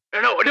 kids?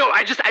 No,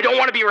 I don't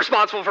want to be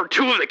responsible for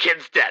 2 of the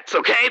kids' deaths,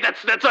 okay?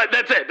 That's it.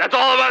 That's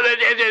all about it.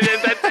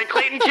 That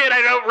Clayton kid, I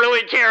don't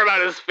really care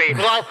about his fate.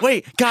 Well,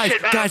 Wait, guys,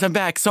 shit, guys, I'm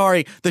back.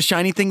 Sorry. The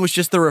shiny thing was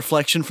just the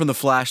reflection from the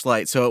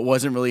flashlight, so it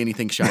wasn't really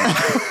anything shiny. All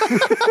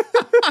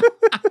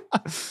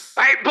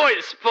right,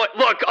 boys,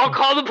 look, I'll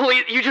call the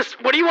police.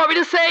 What do you want me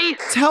to say?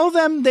 Tell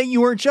them that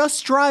you were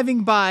just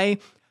driving by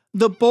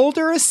the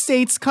Boulder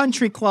Estates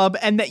Country Club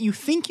and that you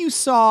think you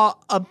saw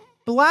a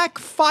black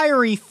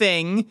fiery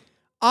thing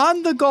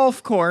on the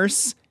golf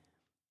course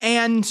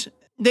and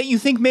that you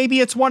think maybe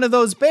it's one of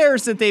those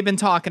bears that they've been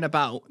talking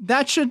about.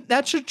 That should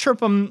trip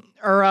them,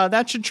 or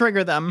that should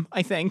trigger them,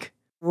 I think.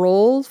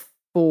 roll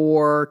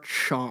for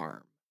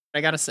charm.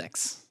 I got a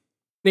 6.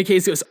 Nick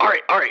Hayes goes, All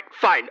right,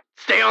 fine.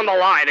 Stay on the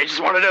line. I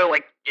just want to know,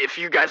 if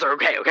you guys are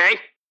okay?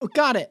 Oh,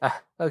 got it.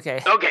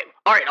 Okay. Okay,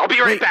 all right, I'll be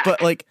right Wait, back.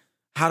 but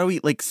how do we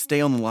stay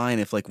on the line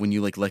if when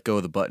you let go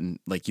of the button,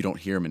 you don't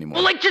hear him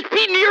anymore? Well, just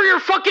be near your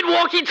fucking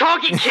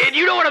walkie-talkie, kid.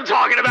 You know what I'm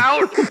talking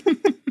about.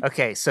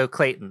 Okay, so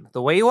Clayton,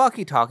 the way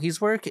walkie-talkies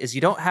work is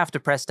you don't have to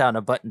press down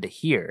a button to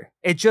hear.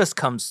 It just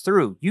comes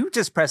through. You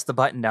just press the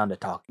button down to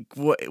talk.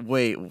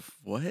 Wait,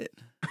 what?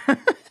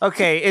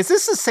 Okay, is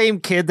this the same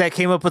kid that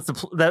came up with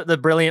the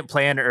brilliant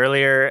plan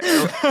earlier?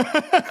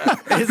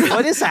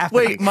 What is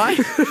happening? Wait, my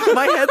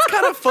head's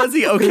kind of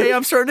fuzzy. Okay,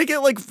 I'm starting to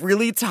get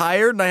really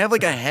tired, and I have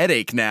a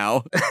headache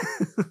now.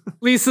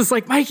 Lisa's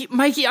like,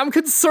 Mikey, I'm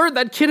concerned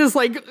that kid is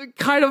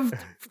kind of,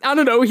 I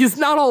don't know, he's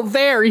not all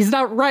there. He's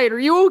not right. Are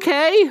you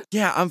okay?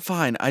 Yeah, I'm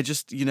fine. I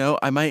just,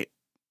 I might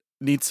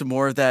need some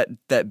more of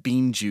that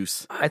bean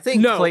juice. I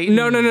think No, Clayton...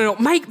 no.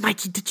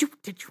 Mikey, did you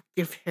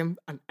give him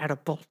an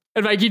edible?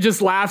 And Mikey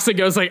just laughs and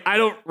goes I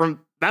don't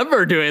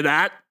remember doing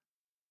that.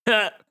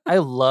 I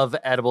love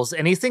edibles.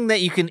 Anything that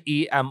you can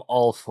eat, I'm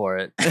all for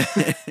it.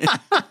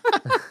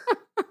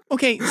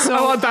 Okay, so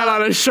I want that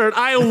on a shirt.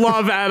 I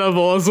love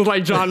edibles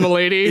with John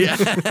Mulaney.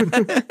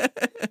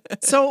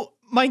 So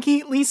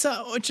Mikey,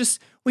 Lisa,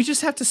 we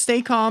just have to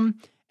stay calm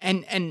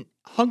and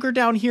hunker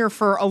down here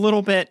for a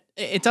little bit.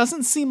 It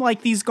doesn't seem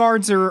like these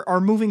guards are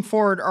moving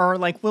forward or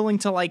willing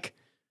to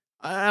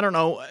I don't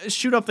know,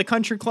 shoot up the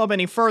country club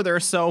any further.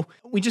 So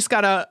we just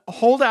gotta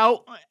hold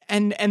out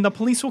and the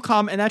police will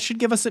come and that should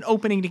give us an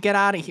opening to get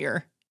out of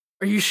here.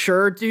 Are you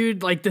sure,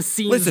 dude? Like, this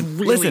seems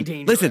really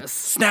dangerous. Listen,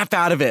 snap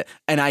out of it.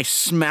 And I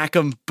smack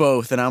them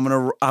both, and I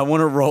want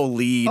to roll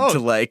lead to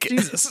like,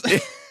 Jesus.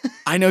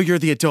 I know you're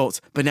the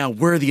adults, but now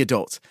we're the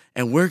adults,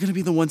 and we're going to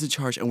be the ones in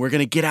charge, and we're going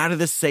to get out of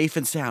this safe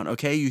and sound,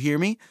 okay? You hear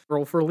me?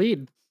 Roll for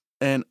lead.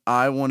 And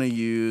I want to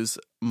use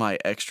my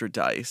extra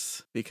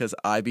dice, because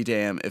I be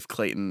damn if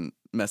Clayton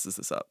messes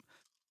this up.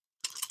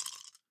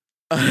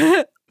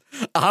 I'm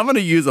going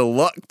to use a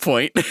luck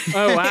point.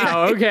 Oh,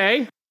 wow.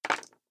 Okay.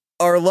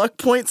 Are luck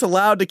points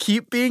allowed to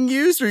keep being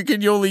used, or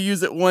can you only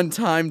use it one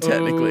time,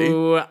 technically?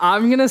 Ooh,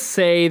 I'm going to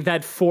say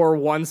that for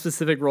one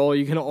specific roll,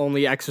 you can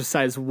only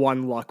exercise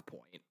one luck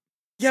point.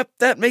 Yep,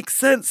 that makes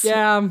sense.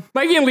 Yeah,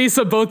 Mikey and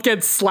Lisa both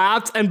get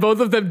slapped, and both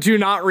of them do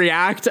not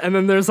react, and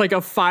then there's like a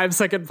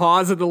 5-second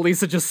pause, and then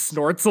Lisa just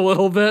snorts a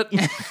little bit.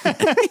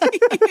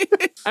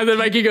 And then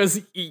Mikey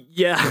goes,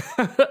 yeah,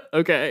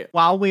 okay.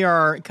 While we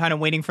are kind of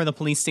waiting for the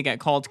police to get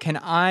called, can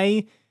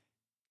I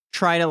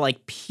try to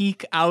like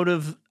peek out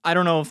of, I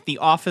don't know if the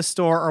office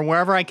door or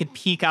wherever I could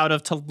peek out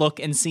of to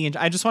look and see. And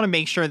I just want to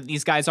make sure that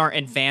these guys aren't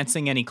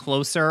advancing any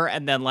closer.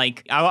 And then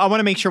like, I want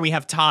to make sure we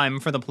have time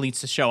for the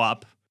police to show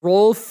up.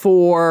 Roll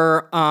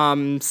for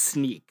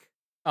sneak.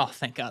 Oh,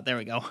 thank God. There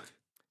we go.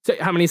 So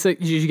how many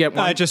did you get?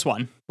 One? Just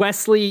one.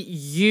 Wesley,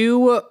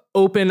 you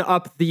open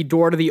up the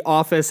door to the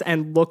office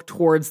and look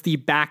towards the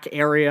back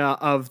area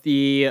of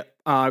the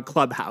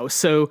clubhouse.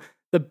 So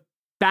the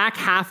back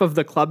half of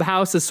the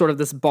clubhouse is sort of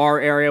this bar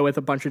area with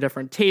a bunch of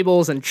different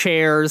tables and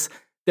chairs.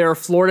 There are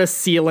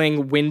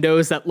floor-to-ceiling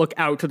windows that look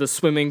out to the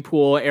swimming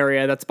pool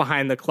area that's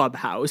behind the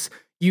clubhouse.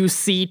 You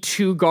see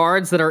 2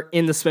 guards that are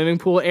in the swimming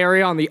pool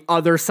area on the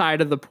other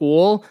side of the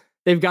pool.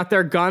 They've got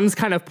their guns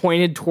kind of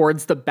pointed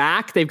towards the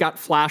back. They've got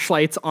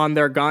flashlights on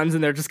their guns,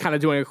 and they're just kind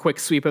of doing a quick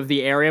sweep of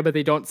the area, but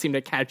they don't seem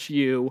to catch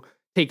you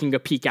taking a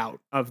peek out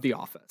of the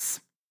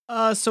office.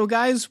 So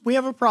guys, we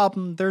have a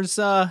problem. There's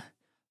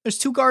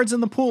 2 guards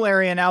in the pool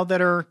area now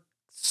that are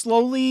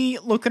slowly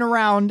looking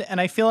around,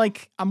 and I feel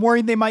like I'm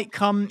worried they might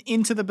come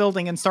into the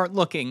building and start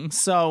looking.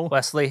 So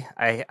Wesley,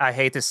 I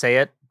hate to say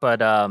it,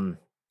 but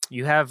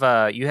you have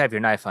your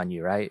knife on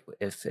you, right?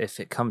 If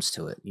it comes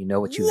to it, you know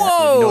what you have. You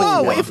know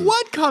what you Whoa! have. If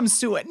what comes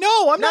to it?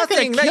 No, I'm not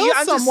going to kill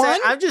someone.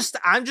 I'm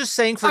just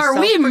saying for Are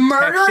we self-protection.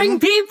 murdering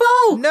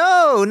people?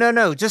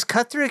 No. Just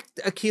cut through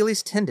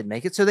Achilles' tendon.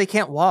 Make it so they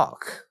can't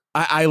walk.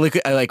 I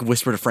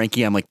whisper to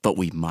Frankie. I'm like, but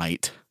we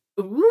might.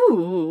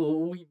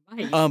 Ooh, we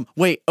might.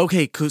 Wait.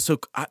 Okay. So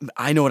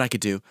I know what I could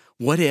do.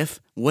 What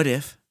if?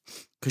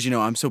 Because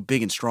I'm so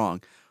big and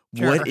strong.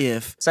 Sure. What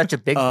if Such a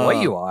big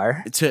boy you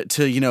are.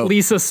 to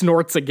Lisa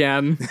snorts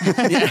again.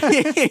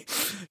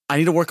 I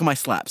need to work on my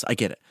slaps. I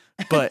get it.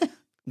 But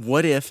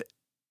what if,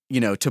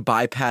 to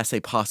bypass a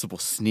possible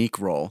sneak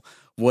roll,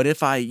 what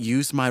if I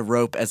use my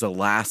rope as a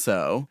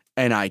lasso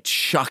and I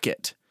chuck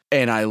it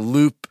and I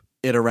loop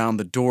it around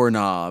the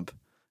doorknob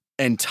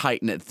and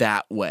tighten it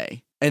that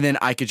way? And then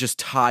I could just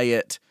tie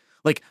it.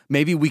 Like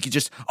maybe we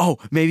just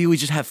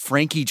have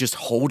Frankie just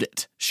hold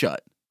it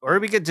shut. Or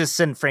we could just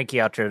send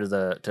Frankie out there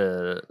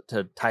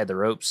to tie the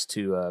ropes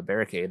to a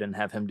barricade and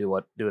have him do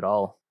it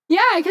all.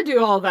 Yeah, I could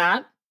do all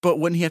that. But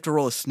wouldn't he have to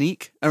roll a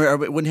sneak? Or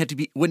wouldn't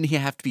he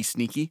have to be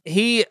sneaky?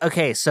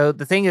 So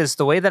the thing is,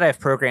 the way that I've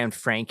programmed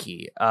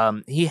Frankie,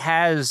 he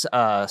has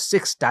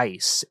 6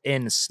 dice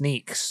in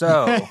sneak.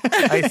 So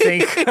I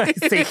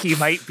think he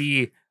might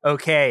be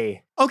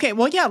okay. Okay,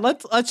 well, yeah,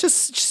 let's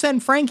just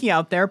send Frankie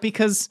out there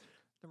because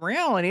the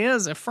reality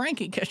is if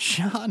Frankie gets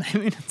shot, I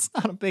mean, it's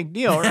not a big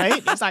deal, right?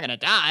 He's not going to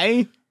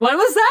die. What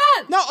was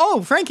that?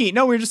 No, Frankie,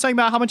 no, we were just talking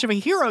about how much of a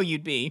hero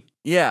you'd be.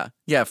 Yeah,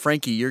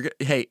 Frankie,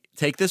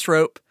 take this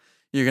rope.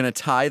 You're going to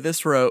tie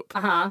this rope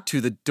to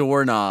the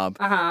doorknob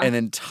and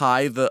then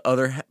tie the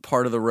other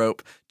part of the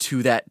rope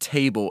to that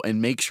table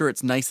and make sure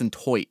it's nice and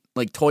taut,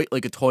 like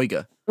a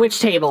toiga. Which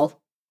table?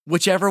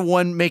 Whichever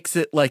one makes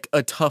it like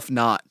a tough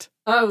knot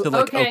Oh, to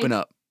okay. open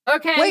up.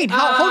 Okay. Wait,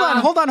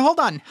 hold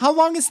on. How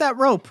long is that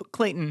rope,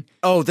 Clayton?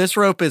 Oh, this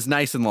rope is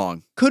nice and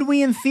long. Could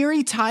we, in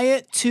theory, tie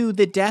it to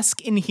the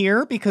desk in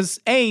here? Because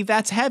A,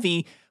 that's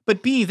heavy,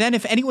 but B, then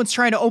if anyone's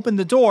trying to open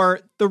the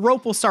door, the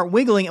rope will start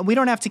wiggling and we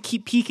don't have to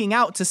keep peeking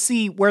out to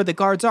see where the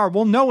guards are.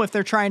 We'll know if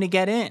they're trying to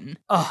get in.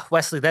 Oh,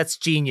 Wesley, that's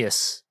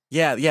genius.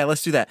 Yeah,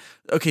 let's do that.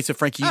 Okay, so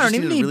Frankie, you I just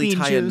don't need to even really need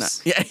tie bean it.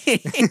 juice.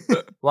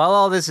 Yeah. While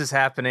all this is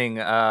happening,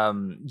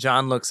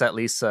 John looks at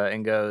Lisa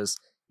and goes,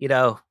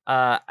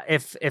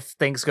 if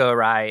things go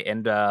awry,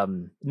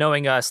 and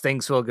knowing us,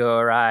 things will go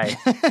awry.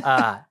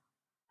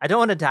 I don't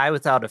want to die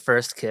without a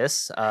first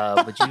kiss.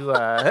 Would you?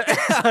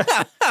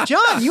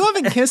 John, you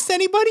haven't kissed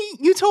anybody?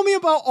 You told me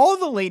about all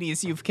the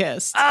ladies you've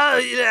kissed.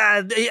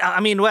 Yeah, I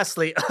mean,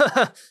 Wesley.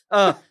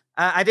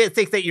 I didn't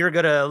think that you were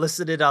going to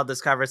listen in on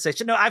this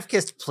conversation. No, I've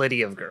kissed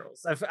plenty of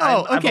girls. I'm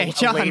okay, a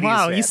John, ladies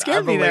wow, fan. you scared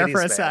I'm me there ladies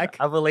for a fan. sec.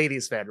 I'm a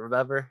ladies fan,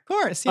 remember? Of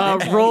course,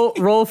 yeah.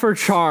 Roll for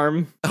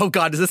charm. Oh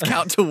God, does this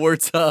count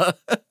towards?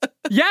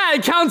 Yeah,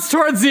 it counts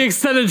towards the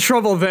extended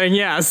trouble thing.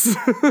 Yes.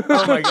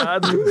 Oh my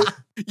God.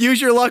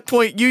 Use your luck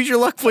point. Use your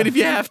luck point if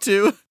you have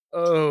to.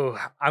 Oh,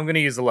 I'm going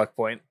to use a luck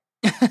point.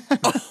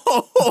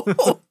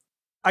 Oh,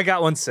 I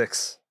got 1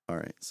 6. All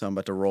right, so I'm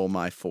about to roll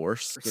my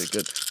force. Get a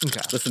good.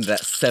 Okay. Listen to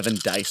that 7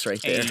 dice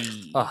right there.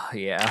 Oh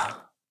yeah.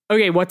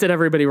 Okay, what did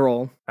everybody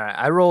roll? All right,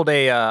 I rolled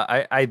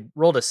I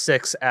rolled a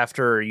 6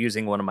 after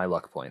using one of my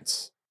luck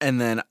points. And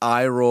then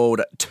I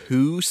rolled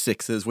 2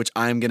 6s, which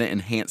I'm gonna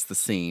enhance the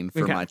scene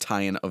for Okay. my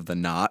tie-in of the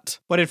knot.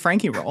 What did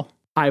Frankie roll?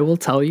 I will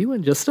tell you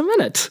in just a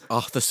minute.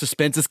 Oh, the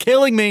suspense is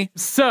killing me.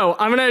 So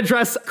I'm going to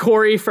address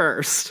Corey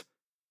first.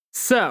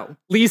 So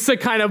Lisa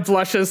kind of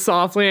blushes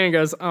softly and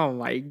goes, "Oh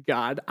my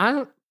God.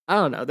 I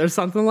don't know. There's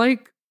something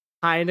like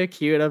kind of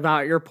cute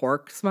about your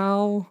pork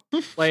smell.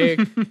 Like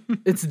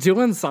it's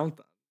doing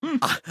something."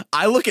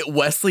 I look at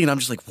Wesley and I'm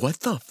just like, what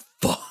the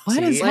fuck?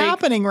 What is like,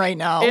 happening right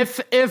now?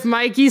 If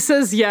Mikey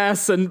says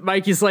yes and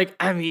Mikey's like,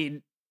 I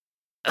mean,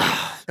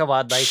 Come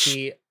on,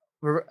 Mikey.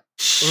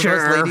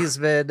 sure. Ladies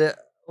vid.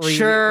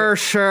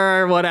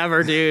 Sure,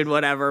 whatever, dude,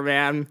 whatever,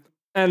 man.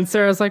 And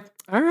Sarah's like,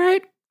 all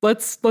right,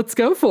 let's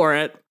go for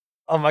it.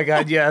 Oh my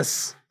God,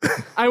 yes.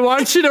 I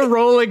want you to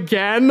roll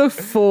again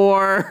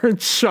for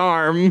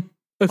charm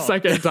a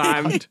second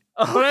time.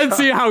 Oh, Let's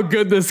see how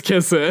good this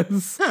kiss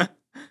is.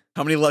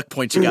 How many luck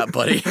points you got,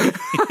 buddy?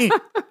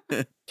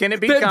 Can it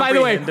be By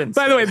the way, comprehended?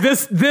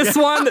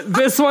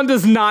 this one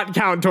does not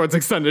count towards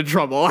extended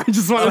trouble. I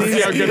just want to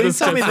see how good Please this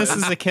tell me kiss this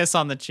is a kiss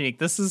on the cheek.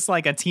 This is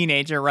like a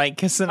teenager, right?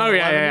 Kissing Oh, an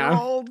yeah, yeah, yeah.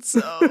 11-year-old,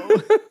 so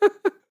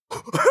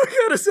I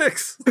got a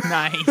 6.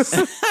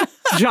 nice.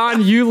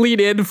 John, you lead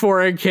in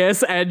for a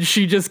kiss, and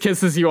she just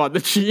kisses you on the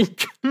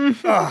cheek.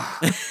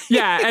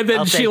 Yeah, and then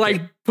I'll she take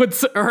like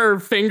puts her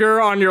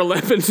finger on your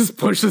lip and just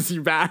pushes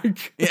you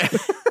back. Yeah.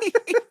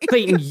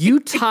 Clayton, you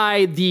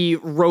tie the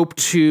rope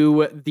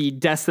to the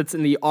desk that's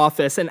in the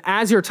office, and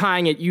as you're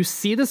tying it, you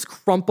see this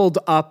crumpled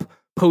up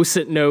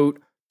post-it note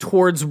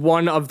towards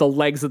one of the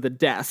legs of the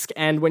desk.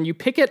 And when you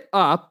pick it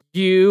up,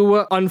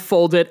 you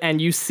unfold it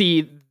and you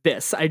see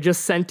this. I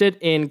just sent it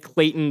in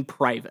Clayton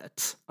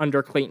private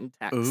under Clayton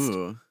text.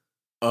 Ooh.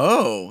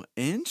 Oh,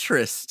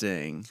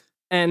 interesting.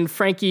 And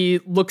Frankie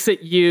looks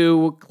at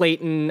you,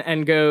 Clayton,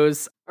 and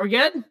goes, "Are we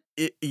good?"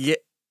 Yeah.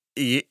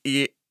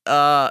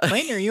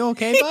 Clayton, are you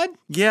okay, bud?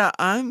 Yeah,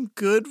 I'm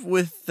good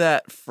with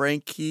that,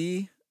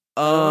 Frankie.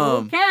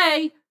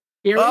 Okay.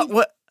 Here we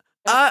What?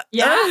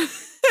 Yeah.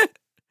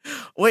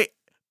 Wait.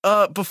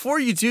 Before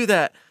you do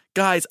that,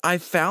 guys, I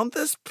found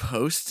this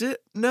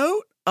post-it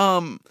note.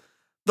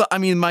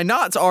 My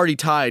knot's already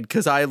tied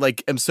because I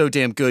am so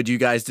damn good. You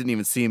guys didn't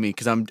even see me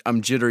because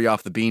I'm jittery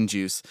off the bean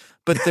juice.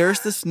 But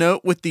there's this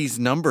note with these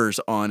numbers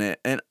on it,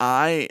 and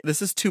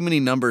this is too many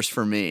numbers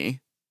for me.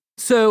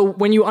 So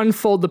when you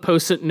unfold the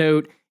post-it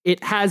note,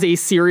 it has a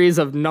series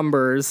of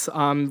numbers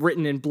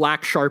written in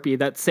black Sharpie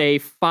that say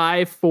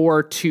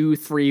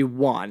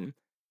 54231.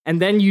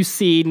 And then you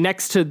see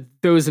next to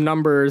those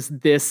numbers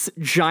this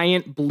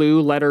giant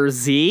blue letter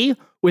Z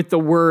with the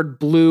word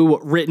blue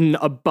written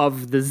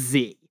above the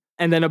Z.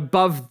 And then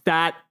above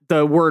that,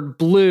 the word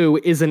blue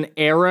is an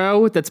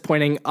arrow that's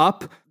pointing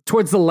up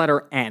towards the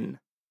letter N.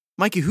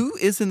 Mikey, who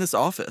is in this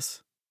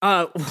office?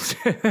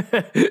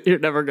 You're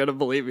never going to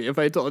believe me if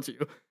I told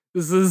you.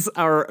 This is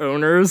our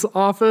owner's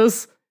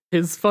office.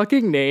 His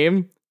fucking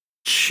name,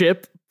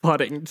 Chip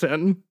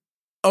Puddington.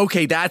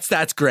 Okay,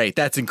 that's great.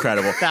 That's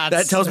incredible. That's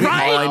that tells me all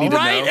I need to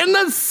Right? know. And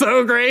that's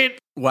so great.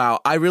 Wow,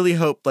 I really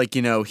hope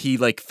he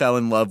fell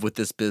in love with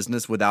this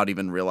business without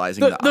even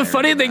realizing The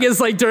funny thing is,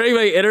 during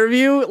my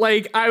interview,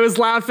 I was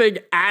laughing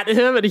at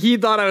him and he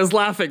thought I was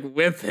laughing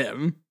with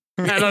him.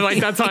 And I'm like,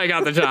 that's how I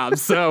got the job.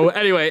 So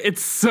anyway,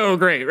 it's so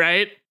great,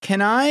 right?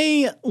 Can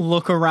I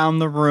look around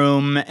the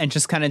room and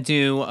just kind of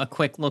do a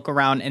quick look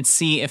around and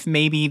see if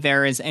maybe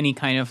there is any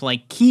kind of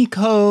key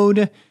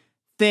code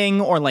thing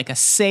or a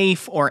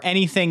safe or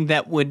anything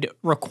that would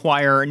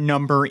require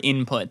number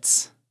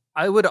inputs?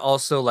 I would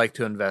also like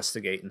to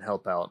investigate and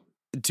help out.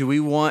 Do we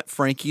want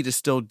Frankie to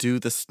still do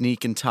the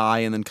sneak and tie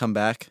and then come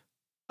back?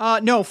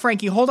 No,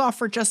 Frankie, hold off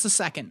for just a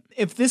second.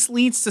 If this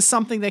leads to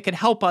something that could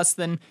help us,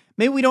 then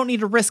maybe we don't need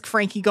to risk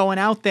Frankie going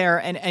out there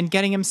and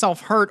getting himself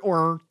hurt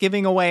or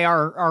giving away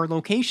our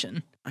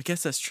location. I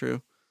guess that's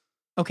true.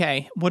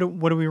 Okay, what do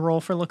we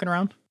roll for looking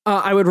around?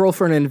 I would roll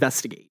for an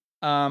investigate.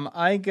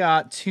 I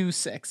got 2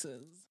 6s.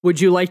 Would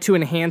you like to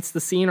enhance the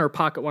scene or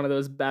pocket one of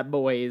those bad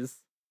boys?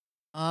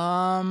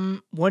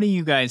 What do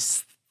you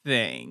guys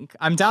think?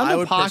 I'm down I to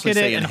would pocket personally it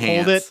say and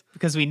enhance. hold it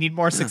because we need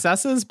more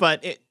successes,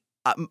 but it.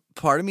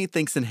 Part of me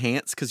thinks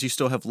enhance because you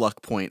still have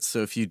luck points.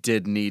 So if you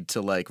did need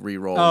to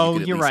re-roll, Oh, you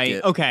could at you're least right.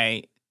 get-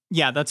 Okay,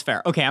 yeah, that's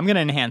fair. Okay, I'm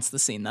gonna enhance the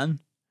scene then.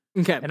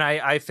 Okay. And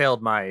I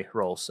failed my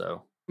roll,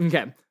 so.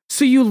 Okay.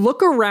 So you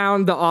look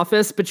around the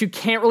office, but you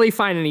can't really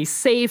find any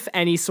safe,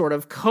 any sort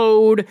of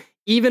code.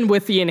 Even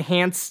with the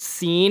enhanced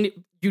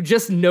scene, you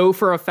just know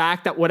for a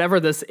fact that whatever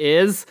this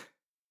is,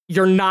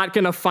 you're not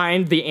going to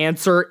find the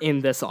answer in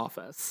this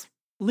office.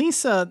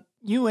 Lisa,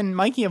 you and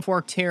Mikey have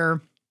worked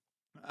here,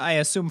 I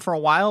assume, for a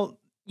while.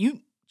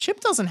 Chip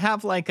doesn't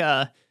have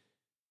a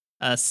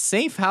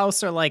safe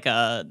house or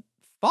a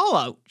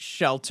fallout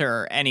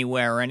shelter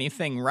anywhere or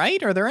anything,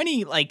 right? Are there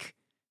any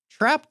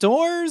trap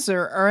doors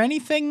or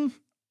anything?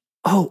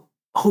 Oh,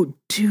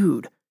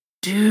 dude.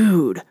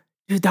 Dude,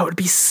 that would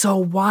be so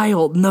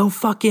wild. No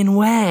fucking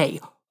way.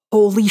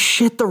 Holy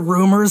shit, the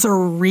rumors are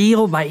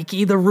real,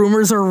 Mikey. The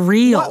rumors are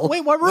real.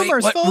 Wait, what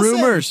rumors? What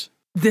rumors?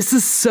 This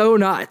is so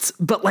nuts.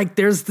 But like,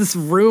 there's this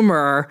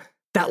rumor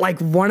that like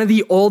one of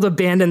the old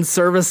abandoned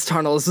service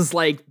tunnels is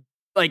like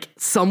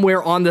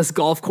somewhere on this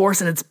golf course,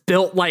 and it's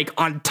built like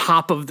on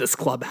top of this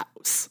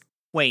clubhouse.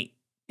 Wait,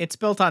 it's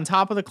built on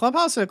top of the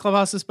clubhouse, or the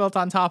clubhouse is built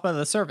on top of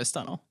the service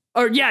tunnel?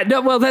 Oh yeah,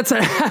 no, well that's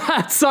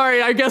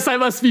sorry, I guess I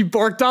must be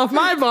borked off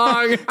my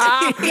bong.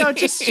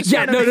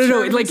 Yeah,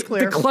 no. Like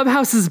the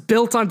clubhouse is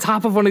built on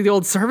top of one of the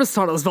old service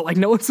tunnels, but like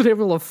no one's been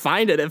able to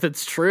find it if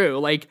it's true.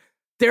 Like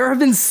there have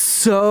been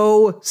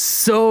so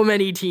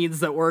many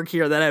teens that work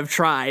here that have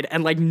tried,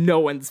 and like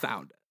no one's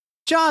found it.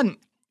 John,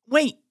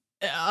 wait.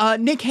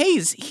 Nick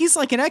Hayes, he's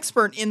like an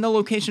expert in the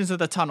locations of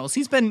the tunnels.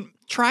 He's been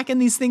tracking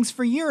these things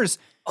for years.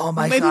 Oh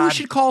my God. Maybe we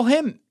should call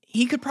him.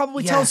 He could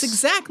probably tell us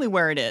exactly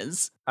where it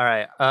is. All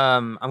right.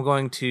 I'm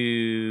going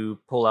to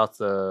pull out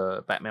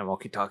the Batman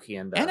walkie-talkie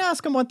and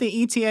ask him what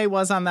the ETA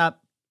was on that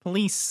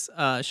police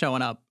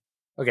showing up.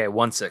 Okay,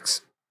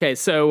 1-6. Okay,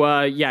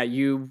 so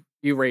you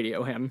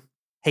radio him.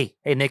 Hey,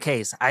 Nick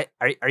Hayes.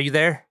 Are you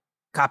there?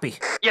 Copy.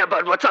 Yeah,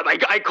 bud, what's up?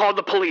 I called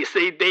the police.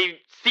 They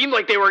seemed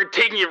like they were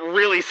taking it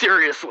really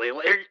seriously.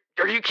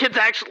 Are you kids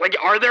actually, like,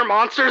 are there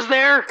monsters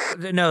there?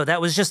 No, that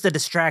was just a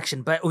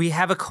distraction, but we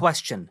have a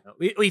question.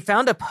 We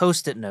found a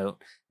Post-it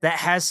note that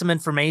has some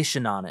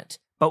information on it,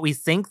 but we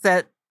think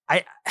that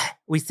it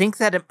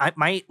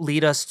might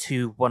lead us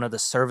to one of the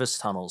service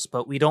tunnels,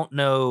 but we don't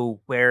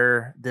know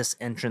where this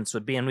entrance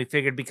would be, and we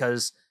figured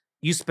because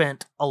you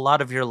spent a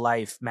lot of your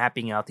life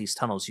mapping out these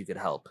tunnels, you could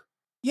help.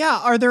 Yeah,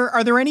 are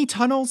there any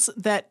tunnels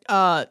that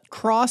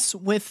cross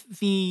with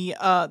the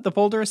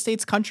Boulder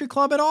Estates Country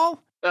Club at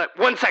all?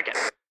 1 second.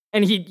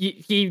 And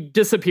he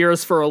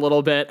disappears for a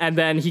little bit, and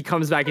then he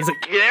comes back. He's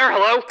like, "You there?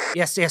 Hello?"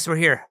 Yes, we're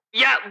here.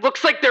 Yeah,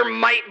 looks like there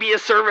might be a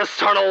service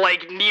tunnel,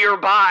 like,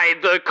 nearby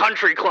the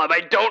country club. I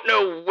don't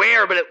know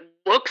where, but it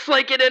looks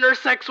like it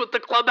intersects with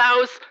the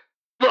clubhouse.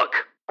 Look,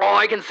 all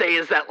I can say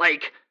is that,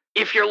 like,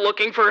 if you're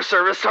looking for a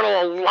service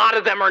tunnel, a lot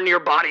of them are near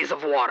bodies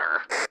of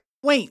water.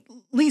 Wait,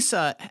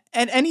 Lisa,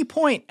 at any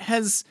point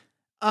has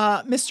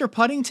Mr.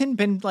 Puddington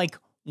been, like,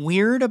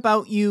 weird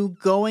about you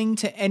going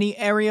to any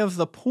area of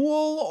the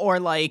pool or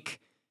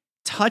like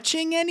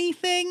touching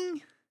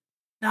anything?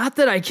 Not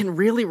that I can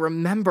really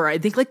remember. I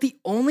think like the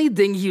only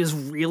thing he was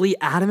really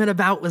adamant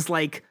about was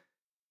like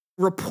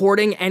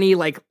reporting any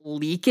like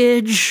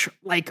leakage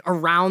like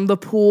around the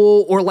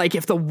pool, or like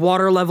if the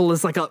water level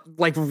is like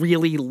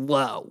really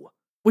low,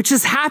 which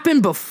has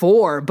happened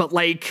before, but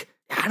like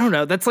I don't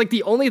know, that's like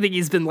the only thing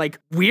he's been like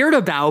weird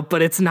about,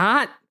 but it's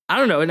not, I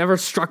don't know, it never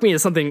struck me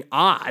as something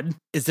odd.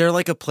 Is there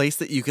like a place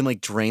that you can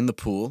like drain the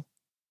pool?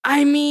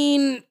 I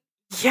mean,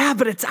 yeah,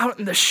 but it's out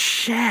in the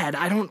shed.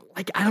 I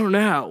don't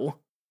know.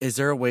 Is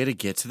there a way to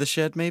get to the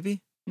shed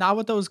maybe? Not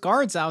with those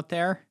guards out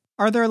there.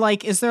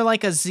 Is there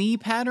like a Z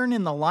pattern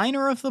in the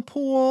liner of the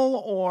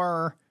pool,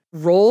 or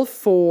roll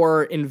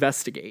for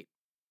investigate?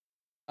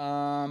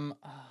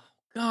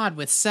 God,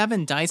 with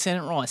 7 dice, I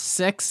didn't roll a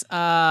 6.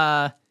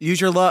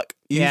 Use your luck.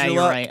 You're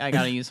right. I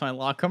gotta use my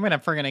luck. I'm gonna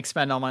friggin'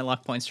 expend all my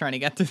luck points trying to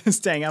get through this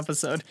dang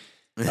episode.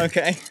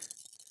 Okay.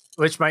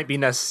 Which might be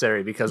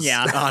necessary because...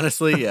 Yeah.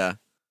 Honestly, yeah.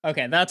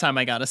 Okay, that time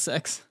I got a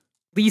 6.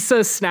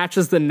 Lisa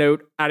snatches the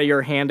note out of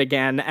your hand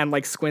again and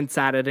like squints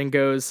at it and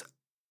goes,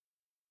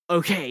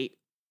 "Okay,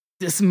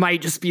 this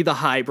might just be the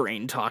high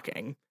brain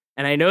talking.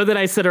 And I know that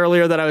I said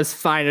earlier that I was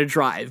fine to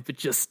drive, but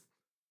just...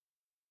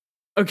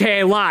 Okay,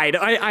 I lied.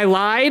 I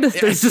lied.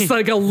 There's just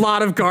like a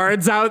lot of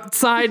guards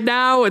outside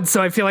now, and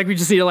so I feel like we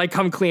just need to like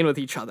come clean with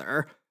each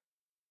other.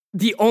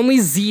 The only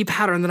Z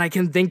pattern that I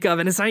can think of,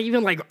 and it's not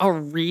even like a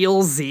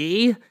real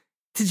Z.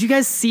 Did you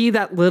guys see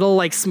that little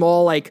like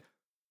small like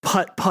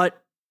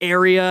putt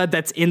area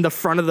that's in the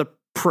front of the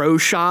pro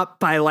shop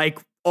by like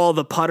all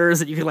the putters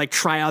that you can like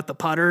try out the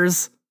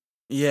putters?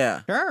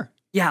 Yeah. Sure.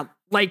 Yeah,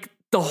 like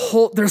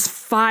there's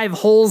 5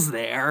 holes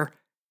there.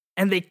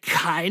 And they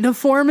kind of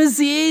form a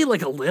Z,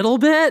 like a little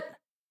bit.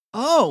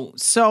 Oh,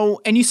 so,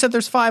 and you said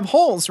there's 5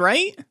 holes,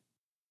 right?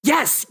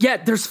 Yes, yeah,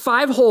 there's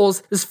 5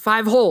 holes. There's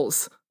 5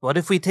 holes. What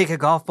if we take a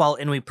golf ball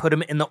and we put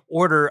them in the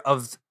order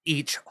of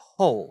each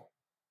hole?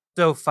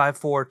 So 5,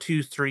 4,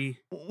 2, 3.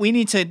 We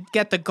need to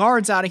get the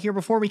guards out of here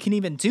before we can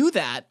even do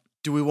that.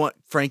 Do we want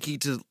Frankie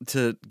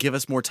to give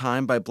us more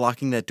time by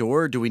blocking that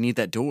door, or do we need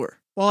that door?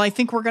 Well, I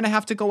think we're going to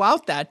have to go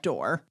out that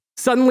door.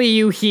 Suddenly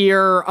you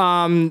hear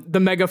the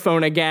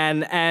megaphone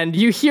again, and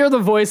you hear the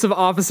voice of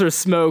Officer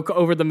Smoke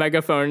over the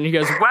megaphone, and he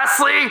goes,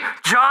 "Wesley,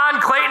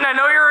 John, Clayton, I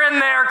know you're in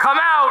there. Come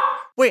out."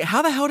 Wait,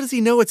 how the hell does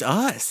he know it's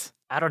us?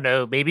 I don't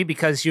know, maybe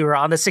because you were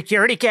on the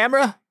security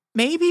camera?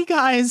 Maybe,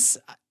 guys,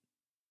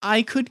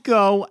 I could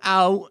go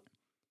out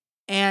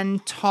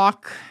and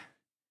talk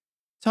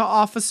to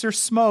Officer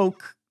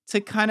Smoke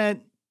to kind of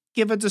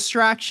give a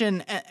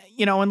distraction,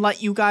 and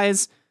let you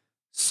guys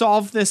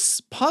solve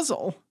this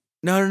puzzle.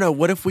 No.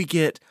 What if we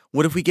get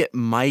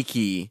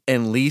Mikey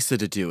and Lisa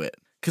to do it?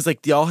 Because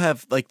like y'all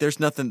have like, there's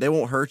nothing. They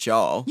won't hurt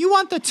y'all. You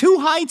want the 2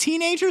 high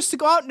teenagers to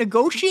go out and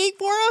negotiate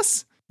for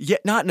us? Yeah,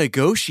 not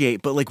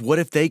negotiate, but like, what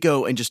if they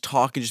go and just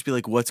talk and just be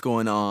like, what's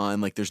going on?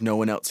 Like, there's no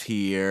one else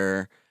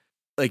here.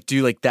 Like,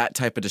 do like that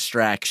type of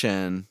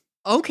distraction.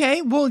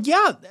 Okay, well,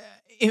 yeah.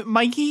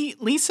 Mikey,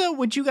 Lisa,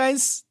 would you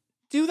guys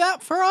do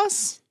that for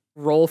us?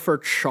 Roll for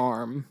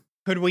charm.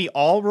 Could we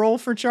all roll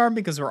for charm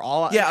because we're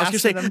all Yeah, I was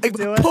asking gonna them say,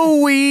 to do it?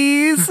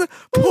 please,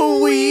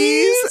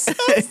 please.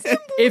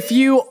 If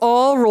you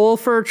all roll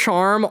for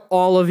charm,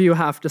 all of you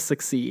have to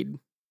succeed.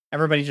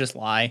 Everybody just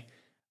lie.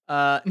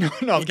 No,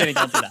 I'm kidding.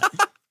 Don't do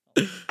that.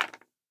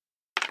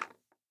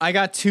 I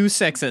got 2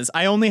 6s.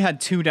 I only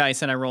had 2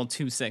 dice and I rolled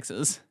 2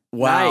 6s.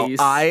 Wow,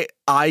 Nice.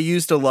 I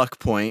used a luck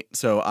point,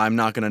 so I'm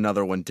knocking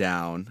another one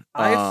down.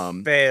 I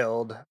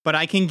failed. But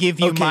I can give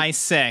you Okay. my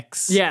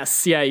 6.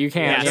 Yes, yeah, you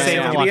can. Yeah, Yeah, save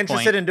yeah. the Would luck you be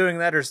interested point. in doing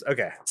that, or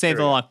okay? Save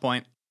the Here we go. luck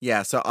point.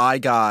 Yeah, so I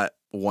got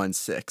 1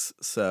 6.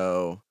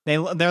 So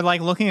They're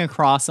like looking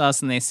across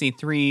us and they see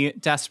 3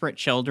 desperate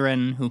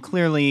children who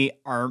clearly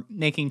are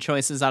making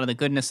choices out of the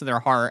goodness of their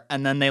heart.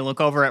 And then they look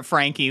over at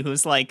Frankie,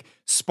 who's like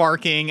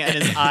sparking and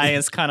his eye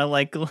is kind of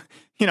like,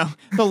 you know,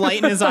 the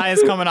light in his eye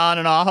is coming on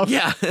and off.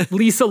 yeah,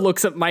 Lisa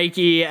looks at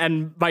Mikey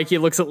and Mikey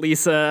looks at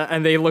Lisa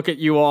and they look at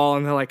you all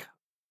and they're like,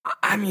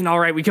 I mean, all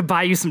right, we could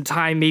buy you some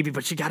time maybe,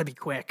 but you got to be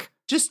quick.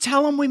 Just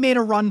tell them we made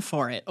a run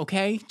for it,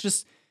 okay?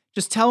 Just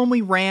tell them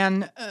we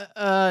ran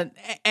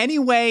any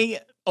way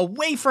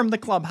away from the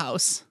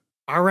clubhouse.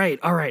 All right,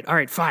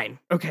 fine.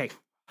 Okay.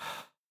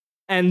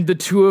 And the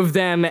 2 of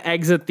them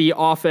exit the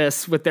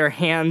office with their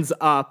hands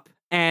up,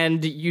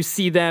 and you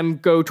see them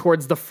go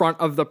towards the front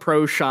of the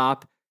pro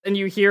shop. And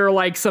you hear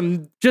like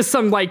some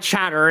like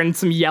chatter and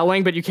some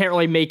yelling, but you can't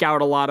really make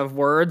out a lot of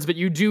words. But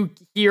you do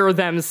hear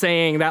them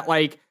saying that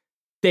like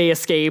they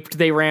escaped,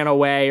 they ran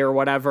away or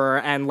whatever,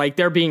 and like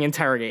they're being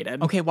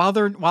interrogated. Okay, while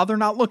they're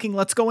not looking,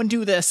 let's go and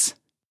do this.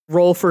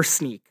 Roll for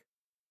sneak.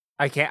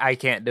 I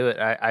can't do it.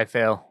 I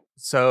fail.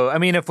 So I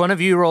mean, if one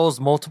of you rolls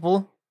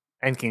multiple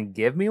and can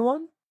give me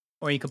one,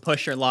 Or you could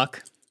push your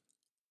luck.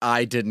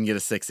 I didn't get a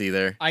 6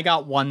 either. I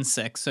got 1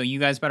 6, so you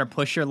guys better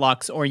push your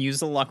lucks or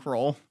use a luck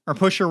roll. Or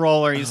push your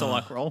roll or use a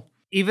luck roll.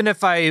 even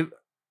if I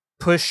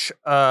push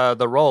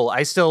the roll,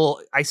 I still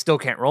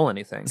can't roll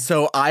anything.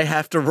 So I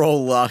have to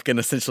roll luck and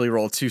essentially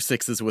roll 2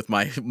 6s with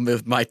my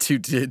 2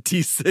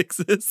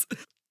 d6s.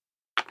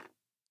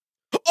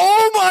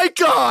 Oh my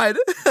god!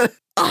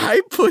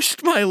 I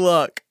pushed my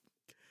luck.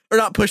 Or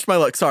not pushed my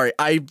luck, sorry.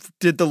 I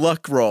did the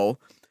luck roll.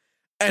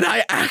 And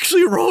I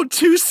actually rolled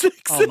 2 6s.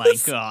 Oh my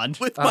god.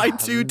 With my Ah,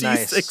 2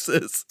 nice.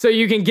 d6s. So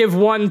you can give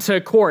one to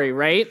Corey,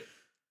 right?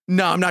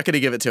 No, I'm not going to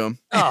give it to him.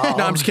 Oh.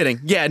 No, I'm just kidding.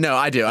 Yeah, no,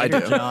 I do.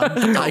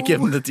 John. I give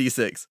him the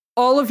d6.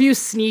 All of you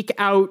sneak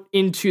out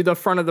into the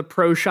front of the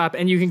pro shop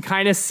and you can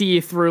kind of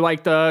see through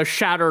like the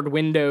shattered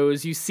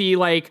windows. You see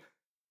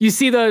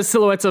the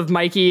silhouettes of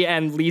Mikey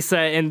and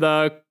Lisa in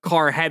the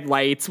car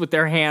headlights with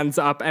their hands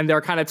up, and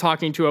they're kind of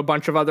talking to a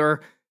bunch of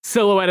other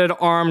silhouetted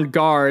armed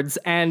guards.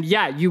 And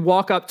yeah, you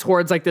walk up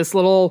towards like this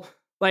little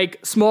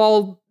like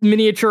small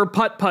miniature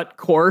putt-putt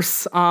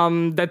course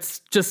that's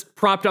just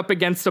propped up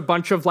against a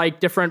bunch of like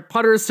different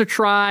putters to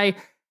try.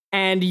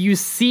 And you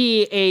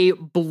see a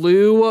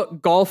blue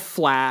golf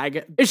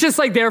flag. It's just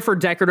like there for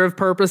decorative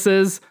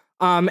purposes.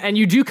 And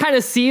you do kind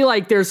of see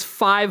like there's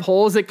 5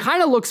 holes. It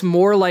kind of looks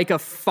more like a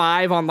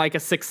 5 on like a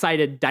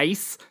 6-sided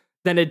dice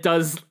than it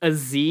does a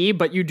Z,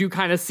 but you do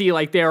kind of see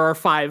like there are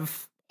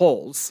 5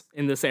 holes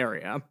in this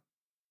area.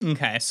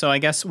 Okay, so I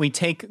guess we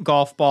take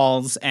golf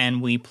balls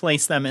and we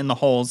place them in the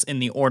holes in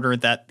the order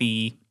that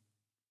the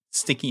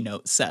sticky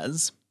note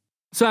says.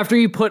 So after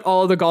you put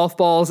all of the golf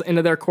balls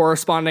into their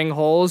corresponding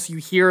holes, you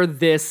hear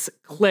this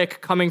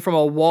click coming from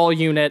a wall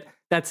unit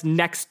that's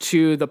next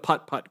to the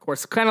putt-putt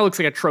course. It kind of looks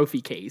like a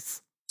trophy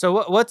case.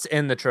 So what's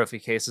in the trophy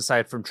case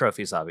aside from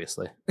trophies,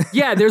 obviously?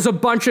 Yeah, there's a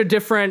bunch of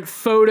different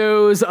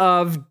photos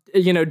of,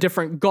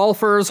 different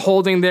golfers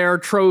holding their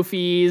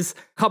trophies.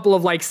 A couple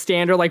of like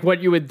standard, like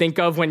what you would think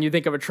of when you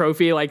think of a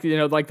trophy, like,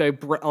 like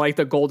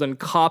the Golden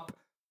Cup.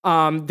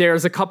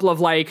 There's a couple of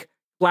like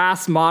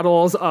glass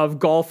models of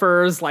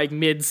golfers like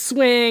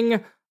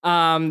mid-swing.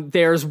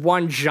 There's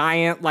one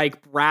giant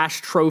like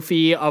brass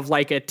trophy of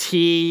like a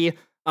tee.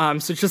 So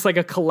it's just like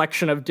a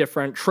collection of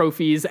different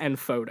trophies and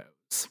photos.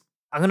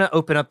 I'm gonna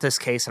open up this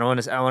case and I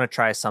want to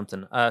try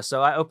something.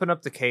 So I open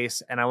up the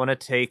case and I want to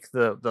take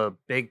the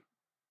big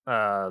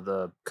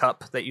the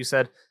cup that you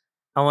said.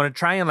 I want to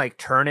try and like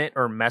turn it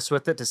or mess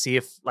with it to see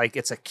if like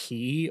it's a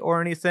key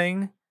or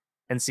anything,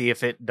 and see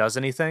if it does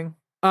anything.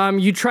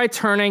 You try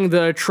turning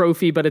the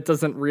trophy, but it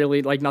doesn't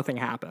really like nothing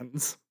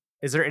happens.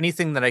 Is there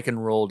anything that I can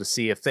roll to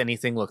see if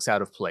anything looks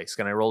out of place?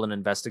 Can I roll and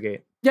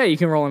investigate? Yeah, you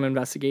can roll and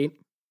investigate.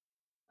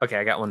 Okay,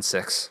 I got 1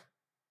 6.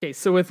 Okay,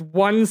 so with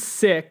 1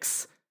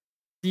 6.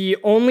 The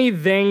only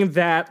thing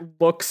that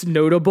looks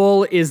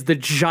notable is the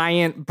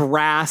giant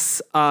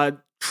brass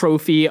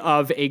trophy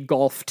of a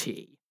golf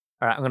tee.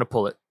 All right, I'm gonna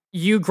pull it.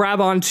 You grab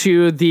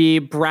onto the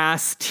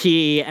brass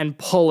tee and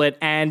pull it,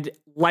 and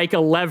like a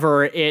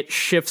lever, it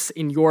shifts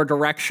in your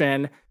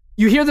direction.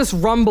 you hear this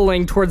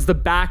rumbling towards the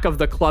back of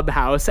the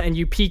clubhouse, and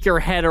you peek your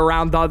head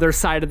around the other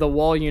side of the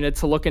wall unit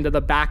to look into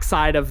the back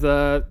side of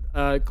the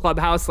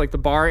clubhouse, like the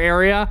bar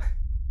area.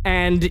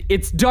 And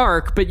it's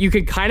dark, but you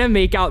can kind of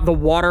make out the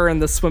water in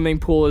the swimming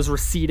pool is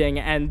receding,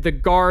 and the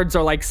guards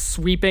are like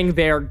sweeping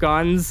their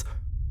guns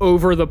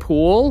over the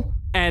pool.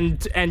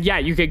 And yeah,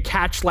 you could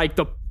catch like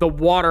the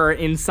water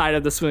inside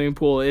of the swimming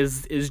pool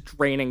is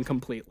draining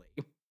completely.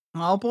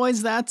 Well,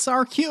 boys, that's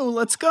our cue.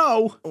 Let's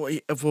go.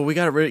 Well, we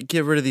gotta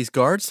get rid of these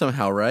guards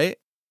somehow, right?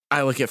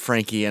 I look at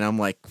Frankie and I'm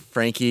like,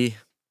 Frankie,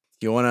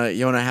 you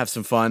wanna have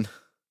some fun?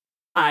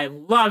 I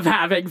love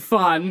having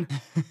fun.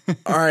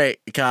 All right,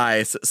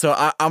 guys. So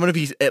I'm going to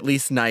be at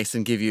least nice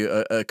and give you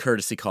a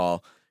courtesy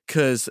call,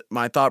 because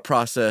my thought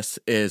process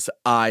is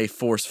I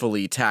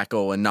forcefully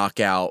tackle and knock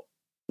out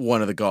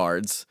one of the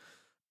guards,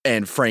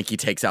 and Frankie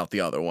takes out the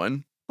other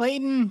one.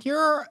 Clayton,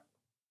 you're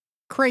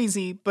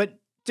crazy, but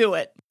do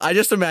it. I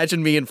just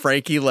imagine me and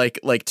Frankie like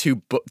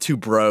two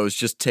bros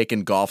just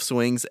taking golf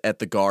swings at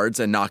the guards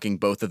and knocking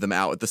both of them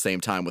out at the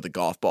same time with a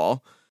golf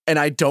ball. And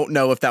I don't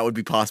know if that would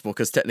be possible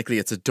because technically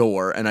it's a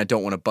door and I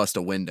don't want to bust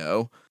a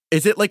window.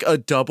 Is it like a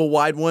double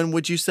wide one,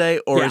 would you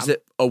say? Or is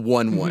it a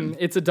one?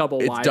 It's a double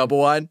wide. It's double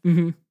wide?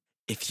 Mm-hmm.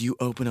 If you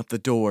open up the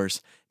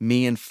doors,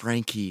 me and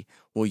Frankie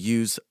will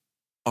use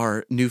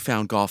our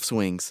newfound golf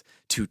swings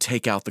to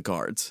take out the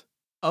guards.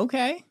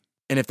 Okay.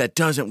 And if that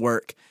doesn't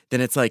work, then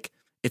it's like,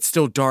 it's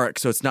still dark,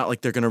 so it's not like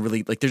they're going to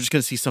really, like, they're just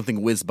going to see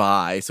something whiz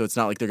by, so it's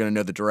not like they're going to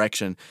know the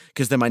direction,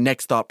 because then my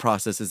next thought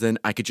process is then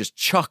I could just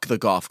chuck the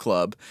golf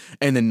club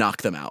and then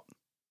knock them out.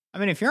 I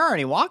mean, if you're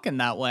already walking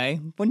that way,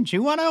 wouldn't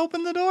you want to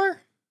open the door?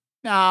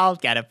 No, I'll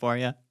get it for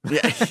you.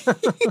 Yeah.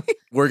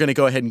 We're going to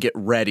go ahead and get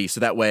ready, so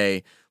that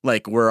way,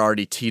 like, we're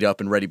already teed up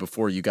and ready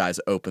before you guys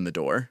open the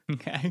door.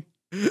 Okay.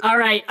 All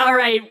right.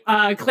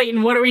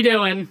 Clayton, what are we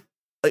doing?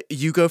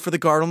 You go for the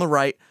guard on the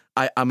right.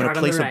 I'm going to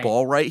place a right.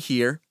 ball right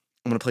here.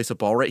 I'm going to place a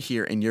ball right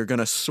here, and you're going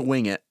to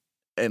swing it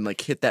and,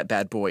 like, hit that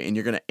bad boy, and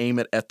you're going to aim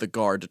it at the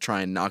guard to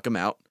try and knock him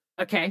out.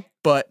 Okay.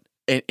 But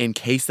in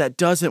case that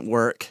doesn't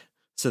work,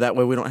 so that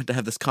way we don't have to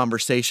have this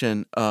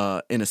conversation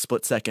in a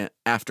split second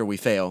after we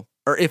fail,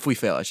 or if we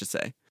fail, I should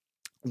say,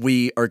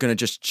 we are going to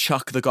just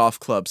chuck the golf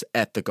clubs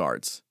at the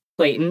guards.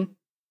 Clayton,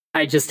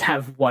 I just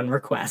have one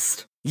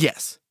request.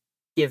 Yes.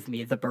 Give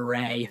me the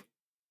beret.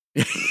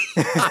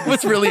 I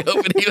was really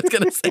hoping he was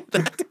going to say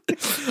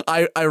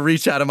that. I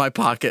reach out of my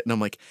pocket and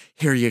I'm like,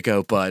 here you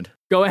go, bud.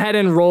 Go ahead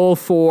and roll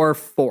for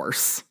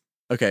force.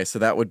 Okay, so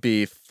that would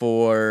be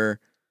 4,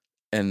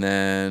 and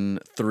then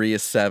 3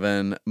 is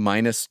 7,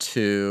 minus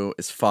 2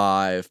 is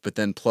 5, but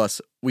then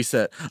plus, we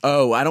said,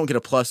 oh, I don't get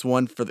a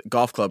 +1 for the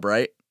golf club,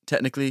 right?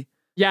 Technically?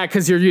 Yeah,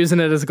 because you're using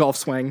it as a golf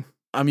swing.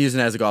 I'm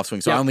using it as a golf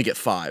swing, so Yeah. I only get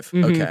 5.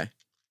 Mhm. Okay.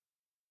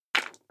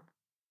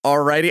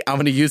 Alrighty, I'm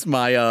going to use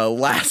my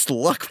last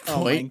luck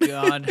point. Oh my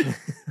god.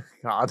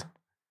 God.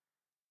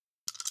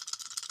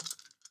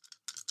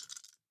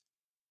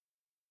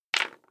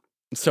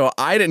 So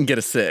I didn't get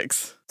a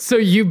 6. So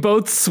you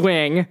both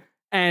swing,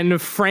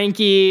 and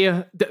Frankie,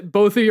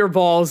 both of your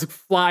balls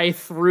fly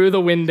through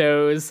the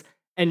windows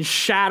and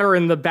shatter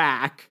in the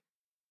back.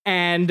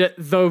 And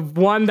the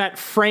one that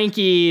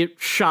Frankie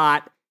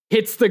shot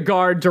hits the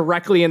guard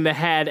directly in the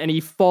head, and he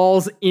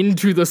falls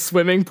into the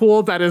swimming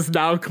pool that is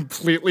now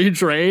completely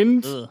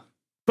drained. Ugh.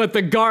 But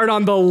the guard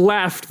on the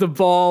left, the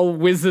ball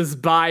whizzes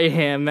by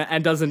him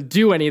and doesn't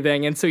do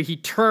anything. And so he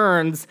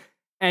turns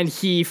and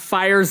he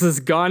fires his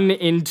gun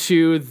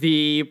into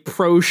the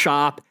pro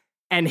shop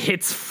and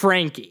hits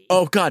Frankie.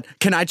 Oh, God.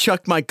 Can I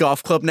chuck my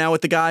golf club now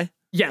with the guy?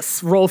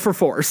 Yes, roll for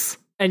force.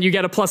 And you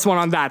get a +1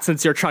 on that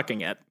since you're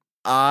chucking it.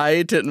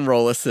 I didn't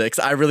roll a 6.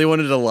 I really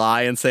wanted to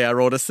lie and say I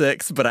rolled a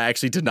 6, but I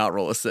actually did not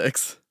roll a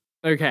 6.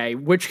 Okay,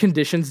 which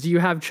conditions do you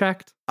have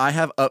checked? I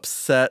have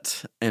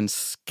upset and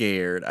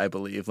scared, I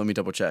believe. Let me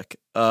double check.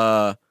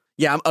 Yeah,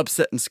 I'm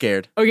upset and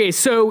scared. Okay,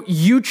 so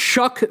you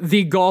chuck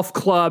the golf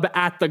club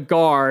at the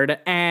guard,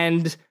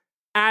 and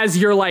as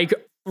you're like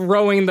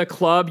throwing the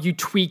club, you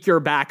tweak your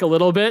back a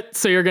little bit,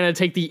 so you're gonna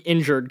take the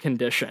injured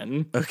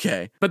condition.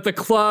 Okay. But the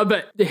club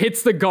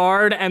hits the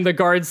guard, and the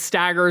guard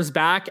staggers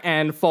back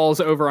and falls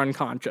over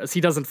unconscious.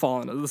 He doesn't fall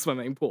into the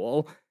swimming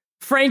pool.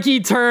 Frankie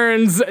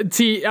turns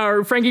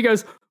to, Frankie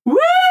goes, Woohoo!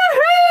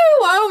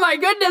 Oh my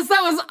goodness,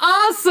 that was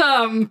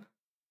awesome!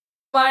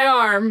 My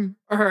arm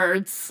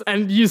hurts.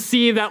 and you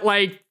see that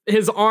like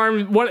his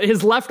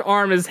left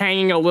arm is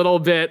hanging a little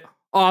bit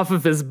off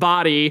of his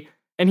body,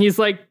 and he's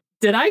like,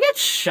 Did I get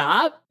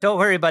shot? Don't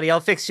worry, buddy. I'll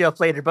fix you up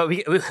later. But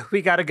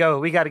we gotta go.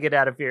 We gotta get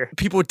out of here.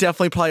 People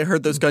definitely probably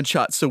heard those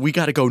gunshots, so we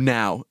got to go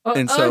now.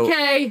 And so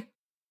Okay.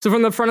 So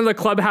from the front of the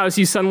clubhouse,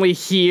 you suddenly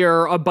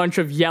hear a bunch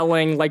of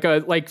yelling,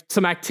 like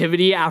some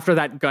activity after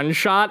that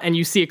gunshot, and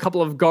you see a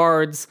couple of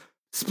guards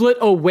split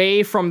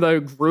away from the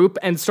group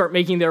and start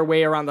making their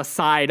way around the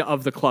side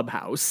of the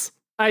clubhouse.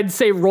 I'd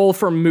say roll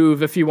for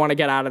move if you want to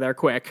get out of there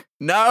quick.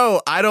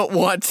 no, I don't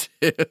want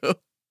to.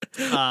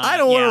 I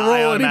don't want to roll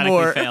I automatically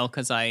anymore. fail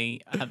because I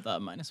have the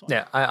 -1.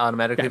 Yeah, I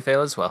automatically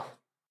fail as well.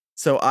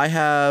 So I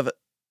have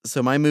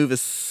So my move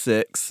is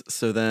 6.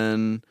 So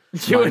then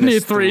You would need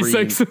minus 3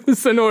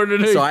 6s in order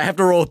to. So I have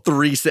to roll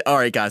 3 6. All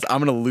right, guys, I'm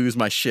gonna lose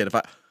my shit if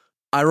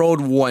I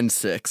rolled 1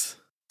 6.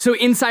 So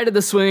inside of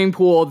the swimming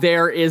pool,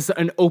 there is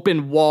an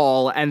open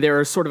wall and there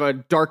is sort of a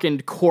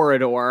darkened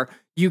corridor.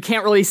 You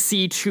can't really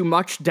see too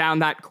much down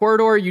that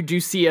corridor. You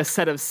do see a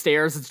set of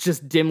stairs. It's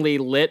just dimly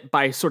lit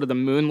by sort of the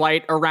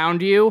moonlight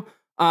around you.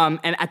 And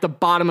at the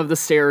bottom of the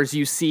stairs,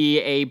 you see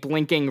a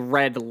blinking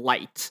red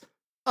light.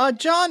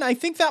 John, I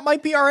think that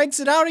might be our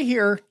exit out of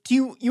here.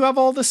 Do you have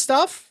all the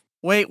stuff?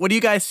 Wait, what do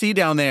you guys see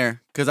down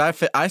there? Because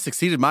I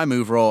succeeded my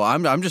move roll.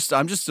 I'm just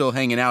still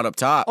hanging out up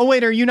top. Oh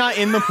wait, are you not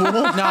in the pool?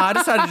 No, I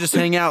decided to just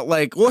hang out.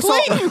 Like, what's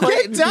Clayton,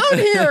 get down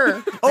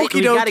here! Okie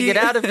We gotta dokie. get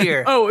out of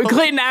here. Oh,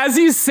 Clayton, as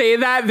you say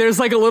that, there's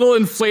like a little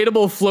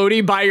inflatable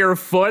floaty by your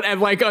foot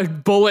and like a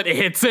bullet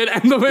hits it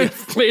and the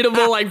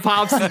inflatable like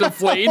pops and Oh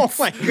deflates.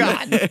 my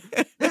god.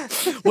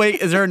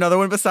 Wait, is there another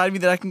one beside me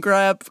that I can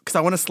grab? Because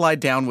I want to slide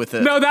down with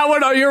it. No, that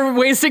one, you're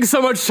wasting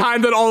so much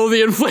time that all of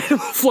the inflatable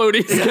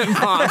floaties get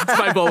popped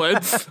by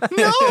bullets.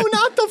 No,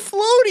 not the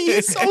floaties.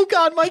 Oh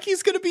god,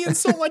 Mikey's gonna be in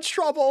so much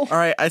trouble. All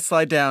right, I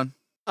slide down.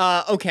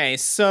 Okay,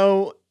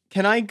 so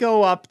can I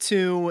go up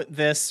to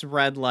this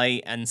red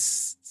light and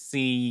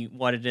see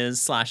what it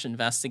is /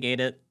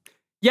 investigate it?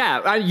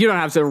 Yeah, you don't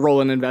have to roll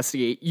and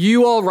investigate.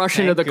 You all rush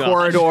into the Thank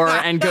God. corridor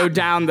and go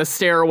down the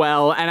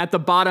stairwell, and at the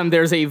bottom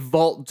there's a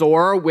vault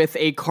door with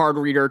a card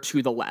reader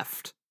to the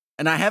left.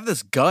 And I have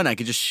this gun. I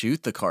could just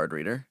shoot the card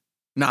reader.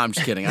 No, I'm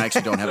just kidding. I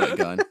actually don't have a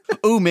gun.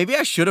 Ooh, maybe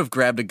I should have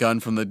grabbed a gun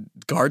from the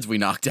guards we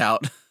knocked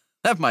out.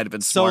 That might have been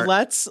smart.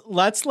 So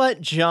let's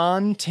let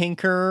John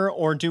tinker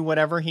or do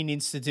whatever he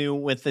needs to do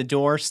with the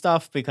door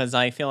stuff because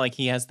I feel like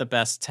he has the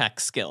best tech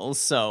skills.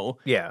 So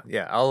Yeah.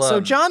 I'll. so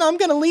John, I'm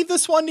gonna leave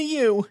this one to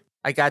you.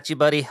 I got you,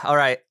 buddy. All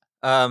right.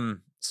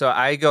 So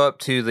I go up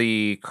to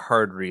the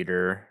card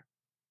reader,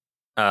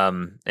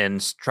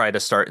 and try to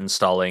start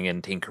installing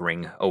and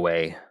tinkering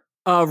away.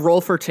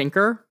 Roll for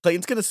Tinker.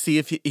 Clayton's going to see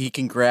if he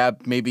can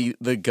grab maybe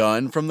the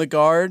gun from the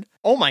guard.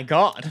 Oh my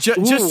god.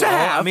 Just to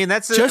have. I mean,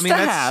 that's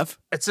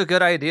It's a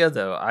good idea,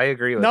 though. I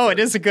agree with No, it.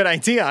 it is a good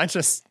idea. I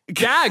just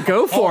Yeah,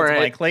 go for Called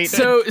by it.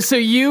 Clayton. So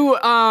you,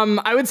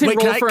 I would say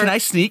Wait, roll for. can I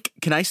sneak?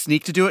 Can I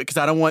sneak to do it? Because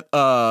I don't want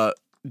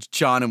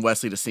John and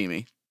Wesley to see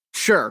me.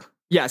 Sure.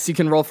 Yes, you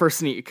can roll for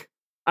sneak.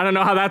 I don't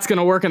know how that's going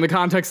to work in the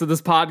context of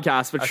this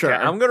podcast, but Okay, sure.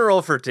 I'm gonna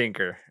roll for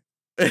tinker.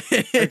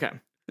 Okay.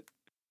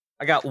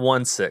 I got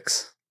 1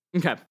 6.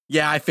 Okay.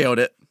 Yeah, I failed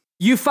it.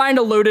 You find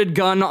a loaded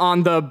gun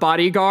on the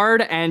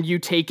bodyguard and you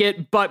take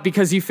it, but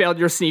because you failed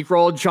your sneak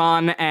roll,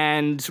 John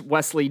and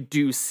Wesley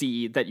do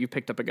see that you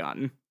picked up a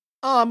gun.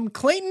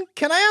 Clayton,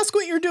 can I ask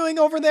what you're doing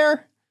over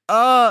there?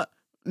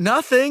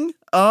 Nothing.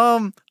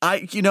 I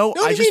No,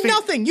 you mean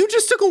nothing. You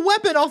just took a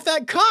weapon off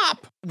that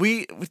cop.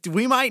 we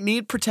might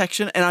need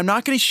protection, and I'm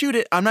not going to shoot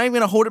it. I'm not even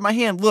going to hold it in my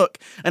hand. Look,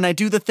 and I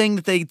do the thing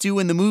that they do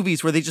in the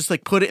movies where they just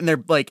like put it in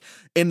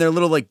their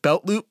little like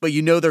belt loop, but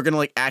you know they're going to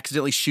like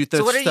accidentally shoot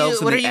So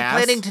themselves what are in you the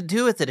ass. planning to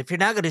do with it? If you're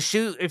not gonna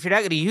shoot, if you're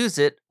not gonna use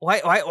it,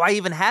 why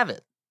even have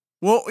it?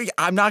 Well,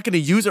 I'm not going to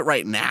use it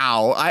right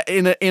now.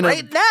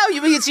 Right now,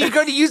 you mean so you're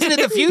going to use it in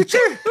the future?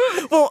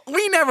 Well,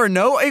 we never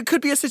know. It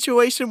could be a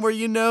situation where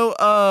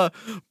I'm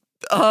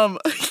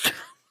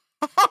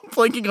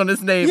blanking on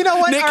his name. You know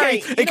what? Nick All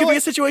Hayes. right, It could be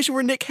a situation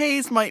where Nick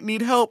Hayes might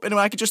need help, and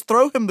I could just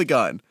throw him the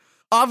gun.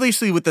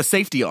 Obviously, with the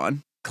safety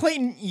on.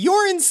 Clayton,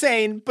 you're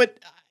insane, but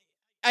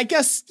I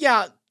guess,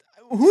 yeah,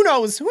 who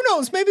knows? Who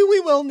knows? Maybe we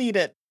will need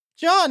it.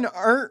 John,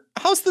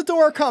 how's the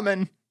door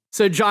coming?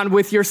 So, John,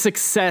 with your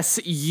success,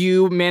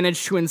 you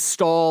managed to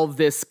install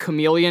this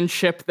chameleon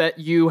chip that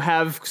you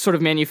have sort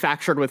of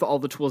manufactured with all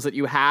the tools that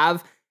you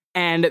have,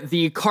 and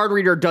the card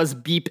reader does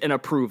beep in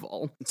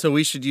approval. So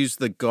we should use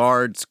the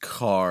guard's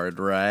card,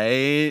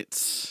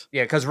 right?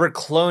 Yeah, because we're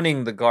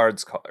cloning the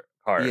guard's card.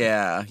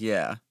 Yeah.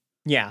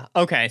 Yeah.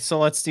 Okay. So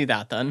let's do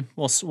that then.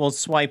 We'll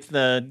swipe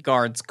the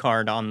guard's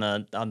card on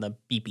the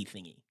beepy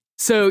thingy.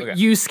 So Okay.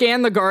 you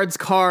scan the guard's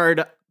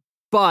card,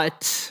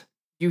 but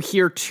you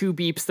hear 2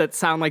 beeps that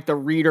sound like the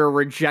reader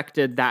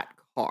rejected that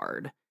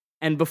card.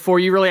 And before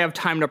you really have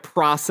time to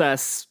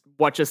process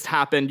what just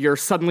happened, you're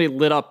suddenly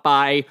lit up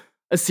by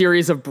a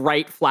series of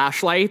bright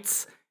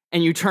flashlights.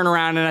 And you turn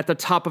around, and at the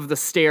top of the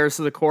stairs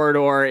to the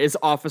corridor is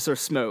Officer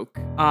Smoke.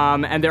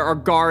 And there are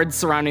guards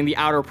surrounding the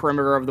outer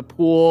perimeter of the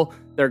pool.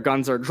 Their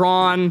guns are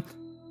drawn.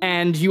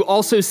 And you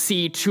also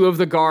see 2 of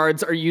the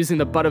guards are using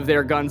the butt of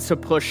their guns to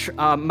push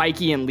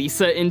Mikey and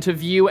Lisa into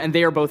view, and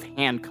they are both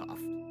handcuffed.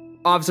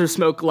 Officer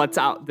Smoke lets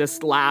out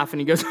this laugh, and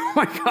he goes, "Oh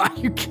my god,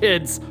 you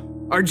kids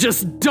are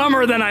just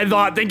dumber than I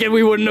thought, thinking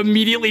we wouldn't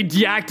immediately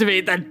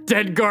deactivate that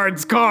dead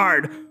guard's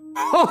card.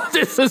 Oh,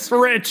 this is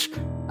rich.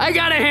 I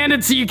gotta hand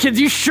it to you kids.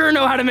 You sure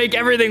know how to make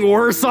everything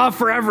worse off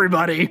for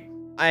everybody."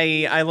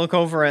 I look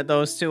over at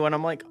those 2 and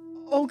I'm like,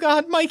 oh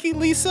god, Mikey,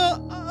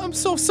 Lisa, I'm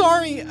so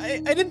sorry.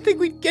 I didn't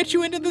think we'd get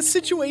you into this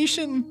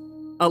situation.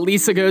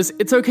 Lisa goes,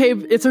 it's okay,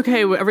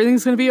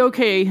 everything's gonna be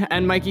okay.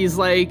 And Mikey's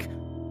like,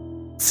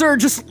 "Sir,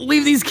 just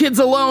leave these kids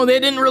alone. They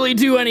didn't really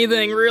do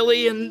anything,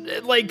 really. And,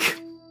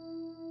 like,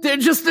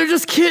 they're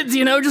just kids,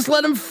 just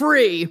let them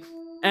free.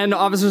 And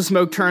Officer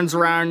Smoke turns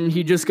around and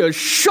he just goes,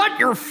 shut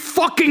your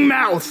fucking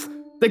mouth!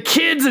 The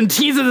kids and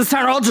teens of this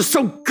town are all just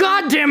so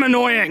goddamn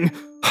annoying.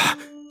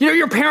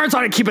 Your parents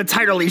ought to keep a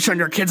tighter leash on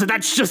your kids, and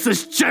that's just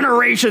this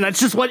generation. That's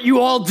just what you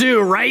all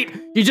do, right?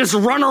 You just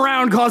run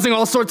around causing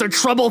all sorts of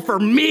trouble for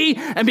me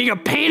and being a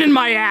pain in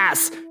my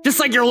ass, just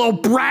like your little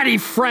bratty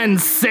friend,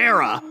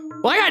 Sarah.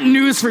 Well, I got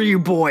news for you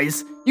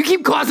boys. You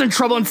keep causing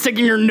trouble and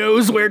sticking your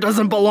nose where it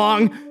doesn't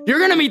belong, you're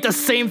gonna meet the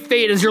same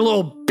fate as your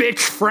little bitch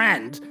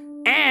friend.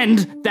 And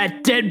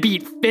that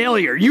deadbeat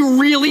failure. You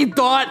really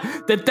thought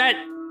that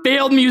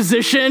failed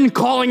musician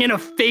calling in a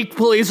fake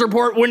police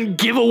report wouldn't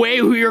give away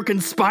who you're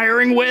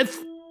conspiring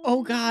with?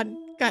 Oh God,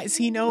 guys,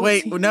 he knows.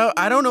 Wait, no,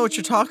 I don't know what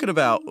you're talking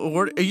about.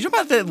 Are you talking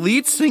about that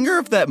lead singer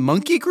of that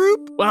monkey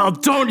group? Well,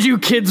 don't you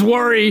kids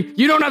worry.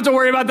 You don't have to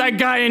worry about that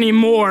guy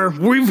anymore.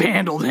 We've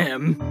handled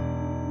him.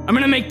 I'm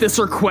gonna make this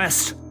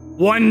request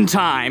one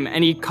time.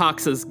 And he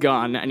cocks his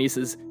gun and he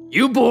says,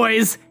 you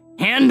boys,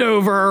 hand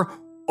over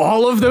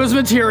all of those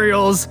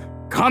materials,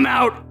 come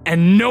out,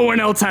 and no one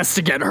else has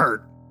to get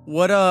hurt.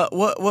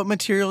 What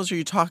materials are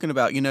you talking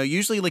about?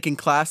 Usually like in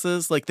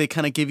classes, like they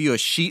kind of give you a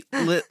sheet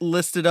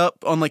listed up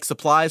on like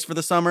supplies for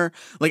the summer.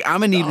 Like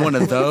I'm gonna need one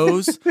of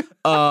those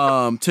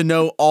to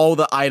know all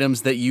the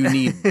items that you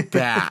need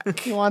back.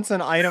 He wants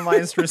an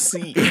itemized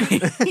receipt.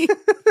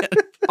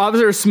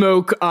 Officer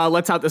Smoke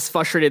lets out this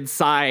frustrated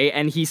sigh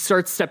and he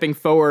starts stepping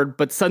forward,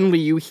 but suddenly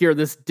you hear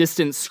this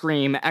distant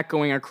scream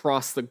echoing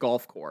across the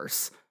golf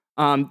course.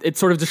 It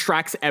sort of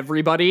distracts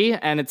everybody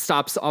and it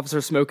stops Officer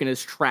Smoke in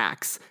his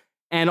tracks.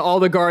 And all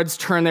the guards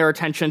turn their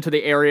attention to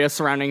the area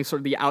surrounding sort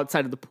of the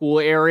outside of the pool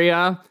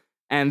area.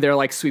 And they're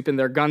like sweeping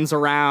their guns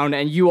around.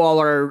 And you all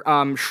are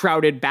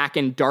shrouded back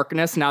in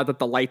darkness now that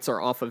the lights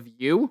are off of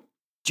you.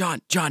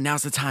 John,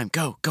 now's the time.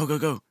 Go.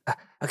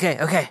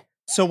 Okay.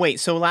 So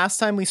last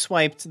time we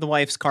swiped the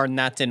wife's card and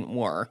that didn't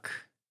work.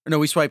 No,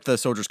 we swiped the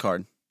soldier's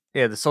card.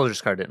 Yeah, the soldier's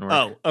card didn't work.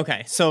 Oh,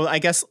 okay. So I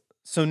guess,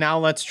 now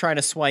let's try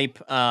to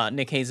swipe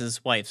Nick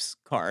Hayes' wife's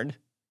card.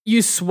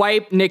 You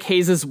swipe Nick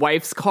Hayes'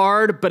 wife's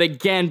card, but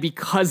again,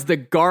 because the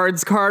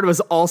guard's card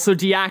was also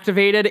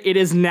deactivated, it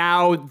is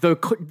now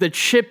the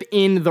chip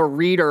in the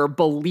reader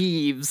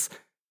believes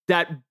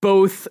that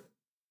both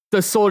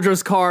the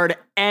soldier's card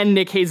and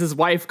Nick Hayes'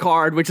 wife's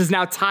card, which is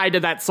now tied to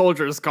that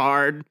soldier's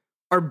card,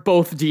 are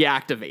both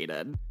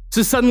deactivated.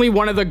 So suddenly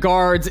one of the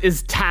guards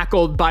is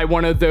tackled by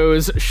one of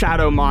those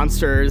shadow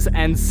monsters,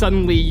 and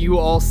suddenly you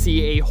all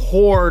see a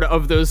horde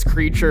of those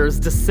creatures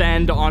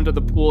descend onto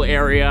the pool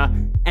area,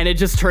 and it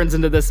just turns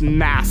into this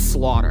mass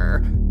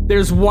slaughter.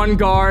 There's one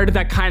guard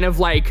that kind of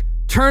like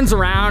turns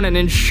around and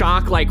in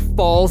shock like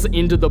falls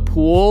into the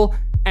pool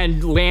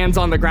and lands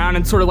on the ground,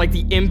 and sort of like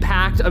the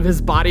impact of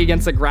his body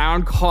against the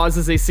ground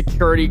causes a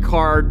security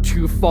card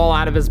to fall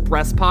out of his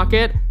breast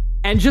pocket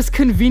and just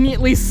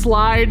conveniently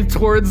slide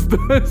towards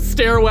the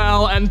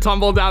stairwell and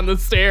tumble down the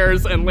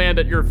stairs and land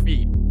at your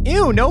feet.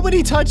 Ew,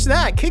 nobody touch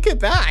that. Kick it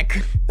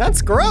back.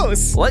 That's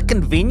gross. What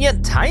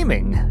convenient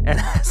timing.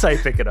 And so I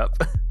pick it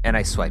up and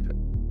I swipe it.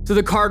 So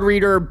the card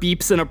reader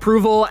beeps in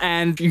approval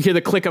and you hear the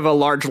click of a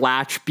large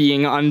latch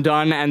being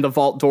undone and the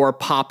vault door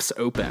pops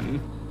open.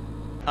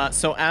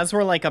 So as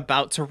we're like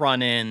about to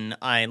run in,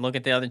 I look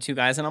at the other two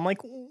guys and I'm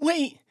like,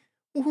 wait.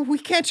 We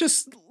can't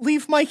just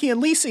leave Mikey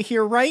and Lisa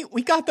here, right?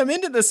 We got them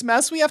into this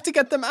mess. We have to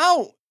get them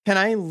out. Can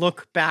I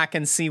look back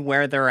and see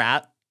where they're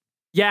at?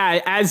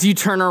 Yeah, as you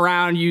turn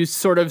around, you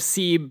sort of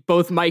see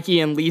both Mikey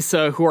and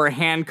Lisa, who are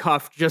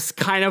handcuffed, just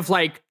kind of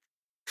like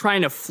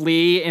trying to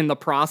flee in the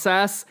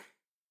process.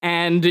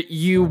 And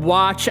you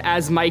watch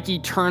as Mikey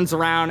turns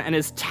around and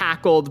is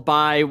tackled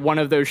by one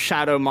of those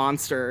shadow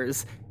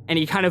monsters. And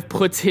he kind of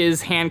puts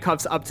his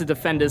handcuffs up to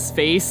defend his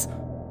face.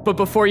 But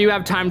before you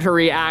have time to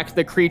react,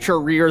 the creature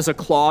rears a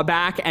claw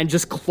back and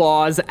just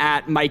claws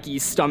at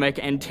Mikey's stomach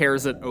and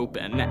tears it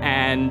open.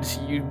 And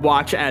you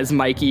watch as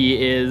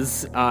Mikey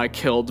is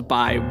killed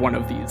by one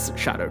of these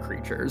shadow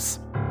creatures.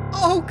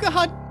 Oh,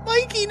 God.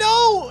 Mikey,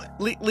 no!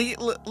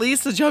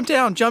 Lisa, jump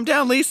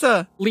down,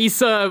 Lisa!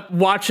 Lisa,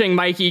 watching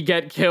Mikey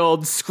get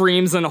killed,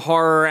 screams in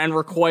horror and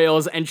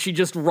recoils, and she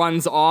just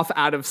runs off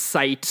out of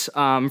sight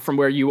from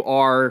where you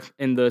are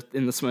in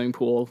the swimming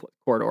pool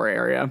corridor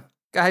area.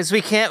 Guys,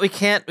 we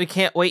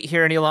can't wait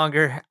here any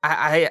longer.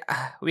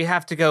 We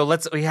have to go.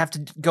 We have to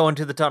go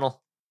into the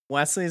tunnel.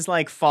 Wesley's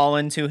like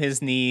fallen to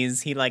his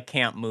knees. He like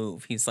can't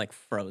move. He's like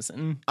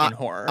frozen in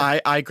horror.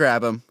 I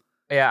grab him.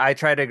 Yeah, I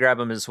try to grab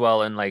him as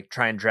well and like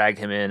try and drag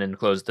him in and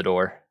close the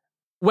door.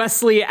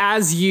 Wesley,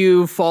 as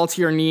you fall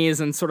to your knees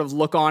and sort of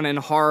look on in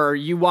horror,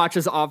 you watch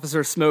as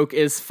Officer Smoke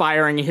is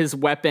firing his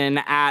weapon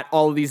at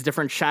all of these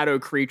different shadow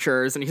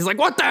creatures, and he's like,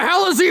 "What the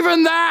hell is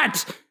even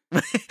that?"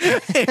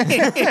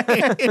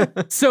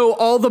 So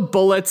all the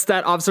bullets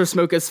that Officer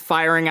Smoke is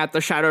firing at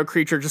the shadow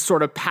creature just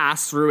sort of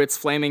pass through its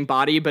flaming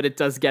body, but it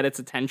does get its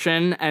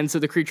attention. And so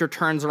the creature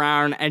turns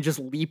around and just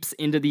leaps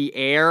into the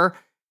air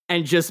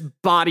and just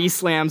body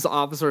slams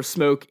Officer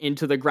Smoke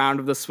into the ground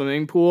of the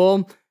swimming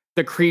pool.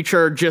 The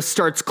creature just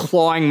starts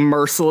clawing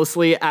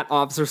mercilessly at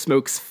Officer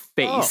Smoke's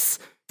face.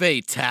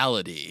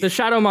 Fatality. The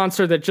shadow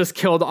monster that just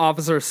killed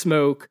Officer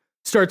Smoke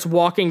starts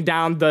walking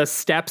down the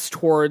steps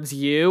towards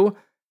you,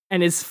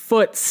 and his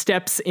foot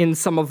steps in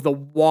some of the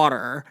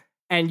water.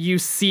 And you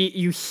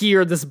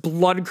hear this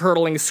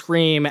blood-curdling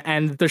scream,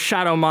 and the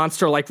shadow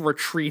monster like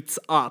retreats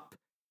up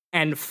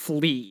and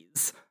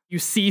flees. You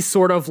see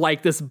sort of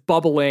like this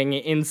bubbling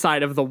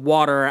inside of the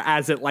water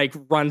as it like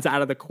runs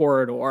out of the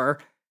corridor.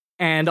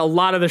 And a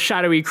lot of the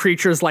shadowy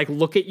creatures like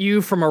look at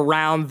you from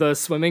around the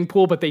swimming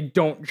pool, but they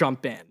don't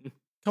jump in.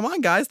 Come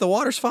on, guys, the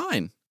water's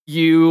fine.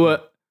 You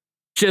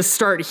just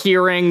start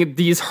hearing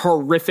these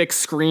horrific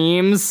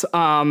screams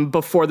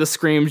before the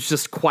screams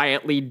just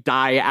quietly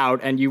die out,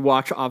 and you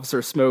watch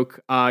Officer Smoke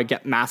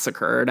get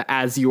massacred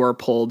as you are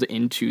pulled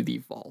into the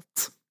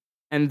vault.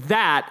 And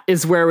that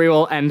is where we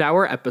will end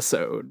our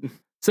episode.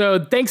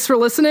 So thanks for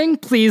listening.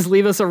 Please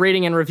leave us a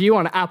rating and review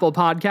on Apple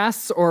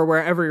Podcasts or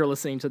wherever you're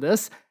listening to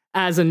this.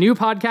 As a new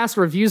podcast,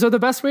 reviews are the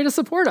best way to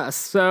support us.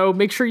 So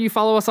make sure you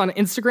follow us on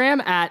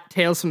Instagram at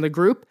Tales from the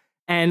Group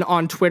and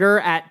on Twitter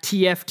at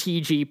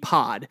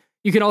TFTGpod.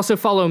 You can also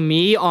follow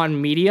me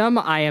on Medium.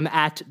 I am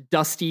at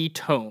Dusty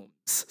Tomes,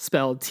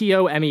 spelled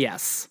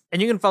Tomes.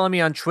 And you can follow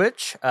me on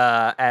Twitch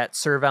at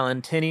Sir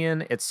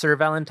Valentinian. It's Sir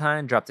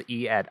Valentine. Drop the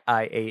E at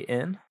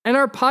IAN. And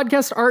our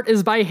podcast art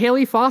is by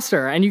Haley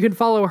Foster, and you can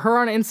follow her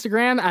on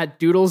Instagram at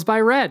Doodles by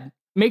Red.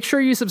 Make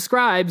sure you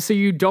subscribe so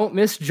you don't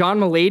miss John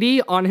Mullady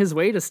on his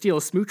way to steal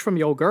a smooch from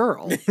your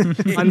girl.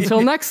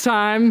 Until next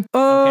time.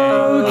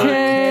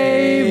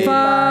 Okay,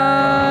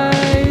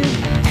 bye.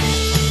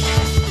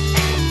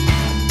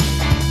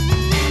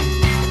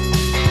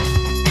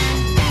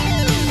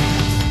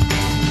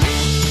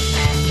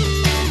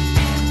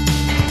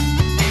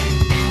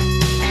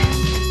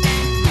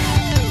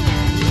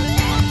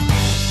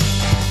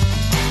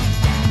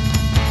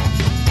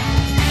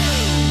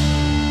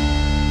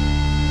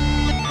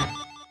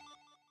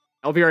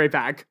 I'll be right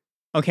back.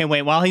 Okay,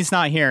 wait, while he's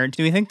not here,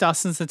 do we think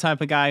Dustin's the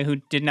type of guy who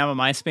didn't have a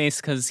MySpace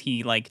because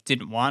he, like,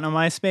 didn't want a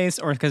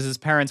MySpace, or because his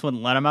parents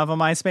wouldn't let him have a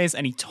MySpace,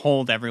 and he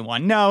told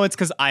everyone, no, it's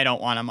because I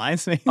don't want a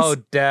MySpace? Oh,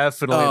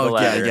 definitely the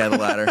latter. Yeah, the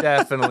latter.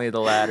 Definitely the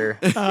latter.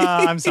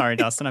 I'm sorry,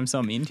 Dustin, I'm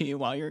so mean to you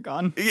while you're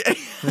gone. Yeah.